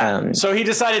 Yeah. So he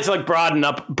decided to like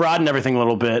broaden everything a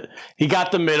little bit. He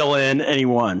got the middle in and he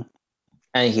won.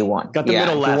 And he won. Got the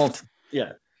middle left.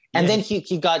 Yeah. And then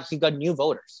he got new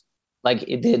voters. Like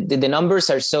the numbers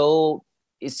are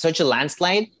it's such a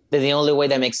landslide that the only way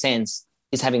that makes sense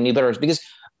is having new voters, because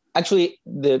actually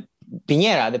the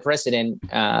Piñera, the president,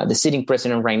 the sitting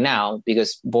president right now,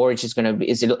 because Boric is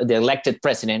the elected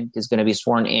president, is going to be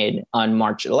sworn in on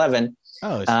March 11.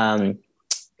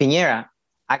 Piñera,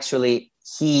 actually,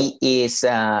 he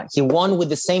won with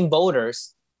the same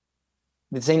voters,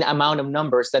 the same amount of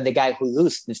numbers that the guy who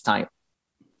lost this time.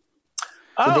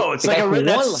 Oh, it's like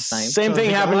same thing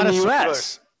happened in the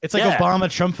U.S. It's like Obama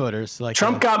Trump voters. Like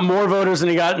Trump got more voters than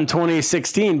he got in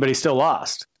 2016, but he still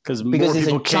lost because more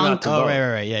people came out to vote.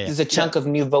 Right. Yeah. There's a chunk of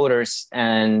new voters,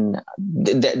 and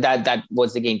that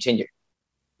was the game changer.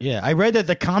 Yeah, I read that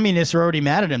the communists were already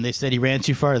mad at him. They said he ran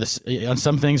too far on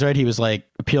some things, right? He was like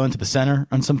appealing to the center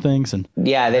on some things, and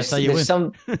there's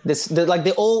some like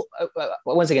the old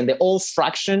once again the old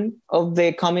fraction of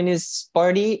the Communist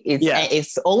Party.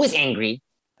 It's always angry.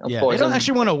 of Yeah, course. they don't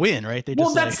actually want to win, right? They just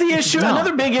Well, that's like, the issue. No.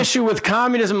 Another big issue with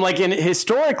communism, like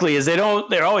historically, is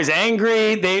they're always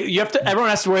angry. Everyone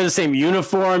has to wear the same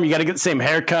uniform. You got to get the same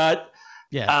haircut.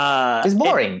 Yeah. It's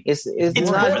boring. It's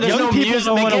not. There's young no people music.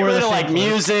 don't They wanna get wear rid the of same like clothes.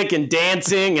 music and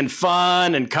dancing and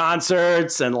fun and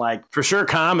concerts and like for sure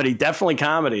comedy, definitely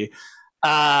comedy.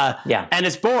 Yeah. And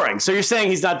it's boring. So you're saying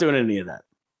he's not doing any of that?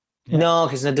 No,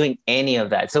 he's not doing any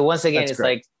of that. So once again, That's it's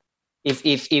great. like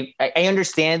if I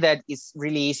understand that it's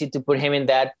really easy to put him in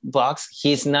that box.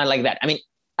 He's not like that. I mean,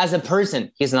 as a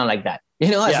person, he's not like that. You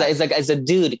know, as a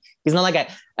dude, he's not like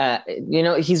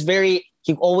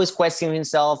he always questions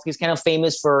himself. He's kind of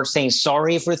famous for saying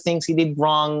sorry for things he did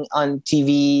wrong on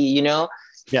TV. You know,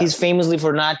 he's famously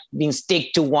for not being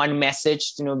stick to one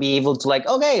message. Be able to like,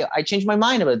 okay, I changed my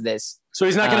mind about this. So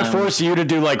he's not going to force you to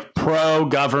do like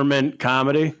pro-government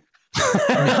comedy?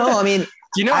 No, I mean, Do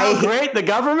you know how great the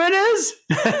government is?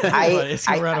 It's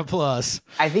a round of applause.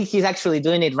 I think he's actually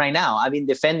doing it right now. I've been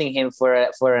defending him for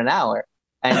an hour,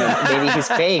 and maybe he's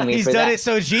paying me. He's for done that. it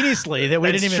so geniusly that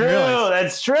we That's didn't even true. realize.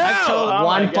 That's true. Oh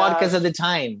One my gosh. podcast at a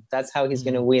time. That's how he's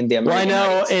going to win the Well, I American. know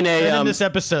audience. in Send him a this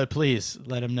episode, please.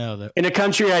 Let him know that. in a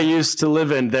country I used to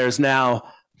live in, there's now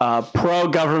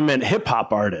pro-government hip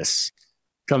hop artists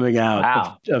coming out.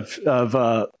 Wow.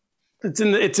 Of it's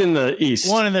in the East.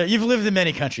 You've lived in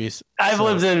many countries. I've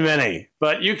lived in many,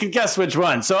 but you can guess which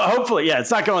one. So hopefully,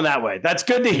 it's not going that way. That's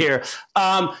good to hear.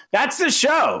 That's the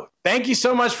show. Thank you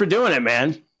so much for doing it,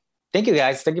 man. Thank you,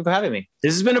 guys. Thank you for having me.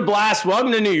 This has been a blast.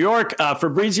 Welcome to New York.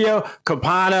 Fabrizio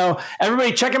Copano.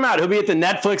 Everybody check him out. He'll be at the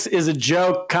Netflix Is a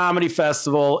Joke Comedy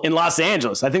Festival in Los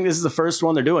Angeles. I think this is the first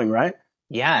one they're doing, right?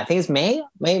 Yeah, I think it's May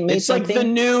It's something. like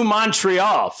the new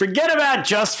Montreal. Forget about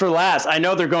Just for Laughs. I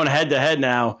know they're going head to head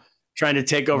now, trying to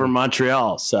take over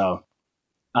Montreal. So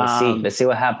Let's see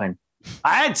what happenens.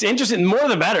 It's interesting. More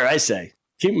the better, I say.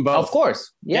 Keep them both. Of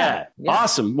course. Yeah.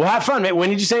 Awesome. Well, have fun, mate. When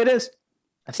did you say it is?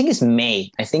 I think it's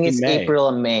May. I think it's May. April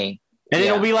and May. And Yeah.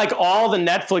 it'll be like all the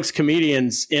Netflix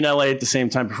comedians in LA at the same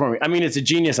time performing. I mean, it's a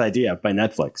genius idea by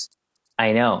Netflix.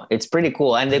 I know, it's pretty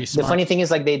cool. And the Pretty funny thing is,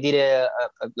 like, they did a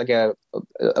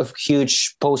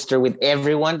huge poster with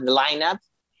everyone, the lineup,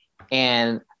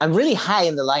 and I'm really high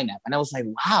in the lineup. And I was like,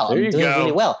 wow, There I'm you doing go.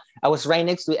 really well. I was right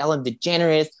next to Ellen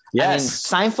DeGeneres.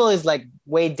 Yes. I mean, Seinfeld is like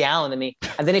way down. I mean,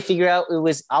 and then I figured out it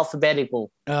was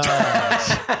alphabetical. Uh,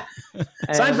 And I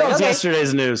was Seinfeld's like, okay,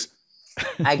 yesterday's news.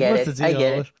 I get what's it. the I deal?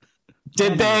 get it.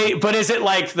 Did they? But is it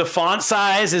like the font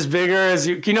size is bigger as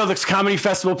you know the comedy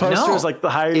festival posters? No. Like the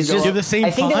higher It's you just- go You have the same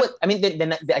I think font? I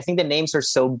mean, I think the names are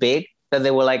so big that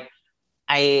they were like,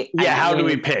 how do mean,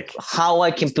 we pick? How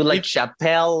I can put like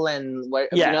Chappelle and what?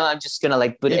 Yeah. You know, I'm just gonna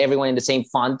like put everyone in the same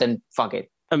font and fuck it.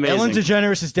 Amazing. Ellen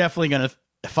DeGeneres is definitely going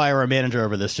to fire a manager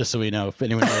over this, just so we know if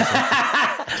anyone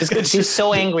knows. She's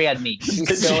so angry at me.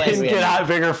 She's so angry Get at out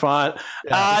bigger font.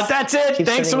 That's it. keep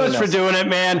Thanks so much sending for emails. doing it,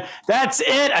 man. That's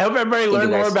it. I hope everybody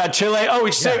learned you, more guys. about Chile. Oh,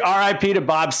 we should say RIP to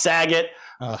Bob Saget.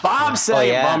 Bob Saget,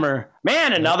 yeah. bummer.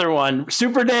 Man, another one.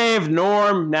 Super Dave,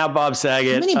 Norm, now Bob me.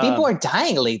 Saget. How many people are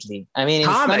dying lately? I mean, it's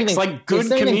not comics, even, like good it's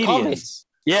not even comedians.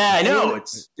 Yeah, I know. Really?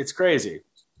 It's crazy.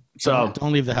 So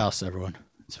Don't leave the house, everyone.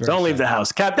 It's very don't leave sad. the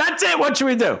house. Cap, that's it. What should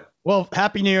we do? Well,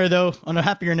 Happy New Year, though, on a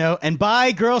happier note. And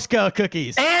buy Girl Scout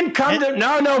cookies. And come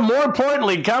to, more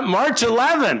importantly, come March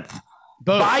 11th.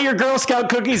 Both. Buy your Girl Scout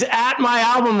cookies at my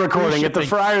album recording at the shipping.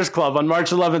 Friars Club on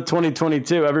March 11th,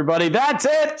 2022. Everybody, that's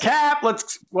it. Cap,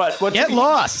 let's, what? Get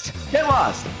lost. Get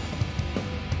lost.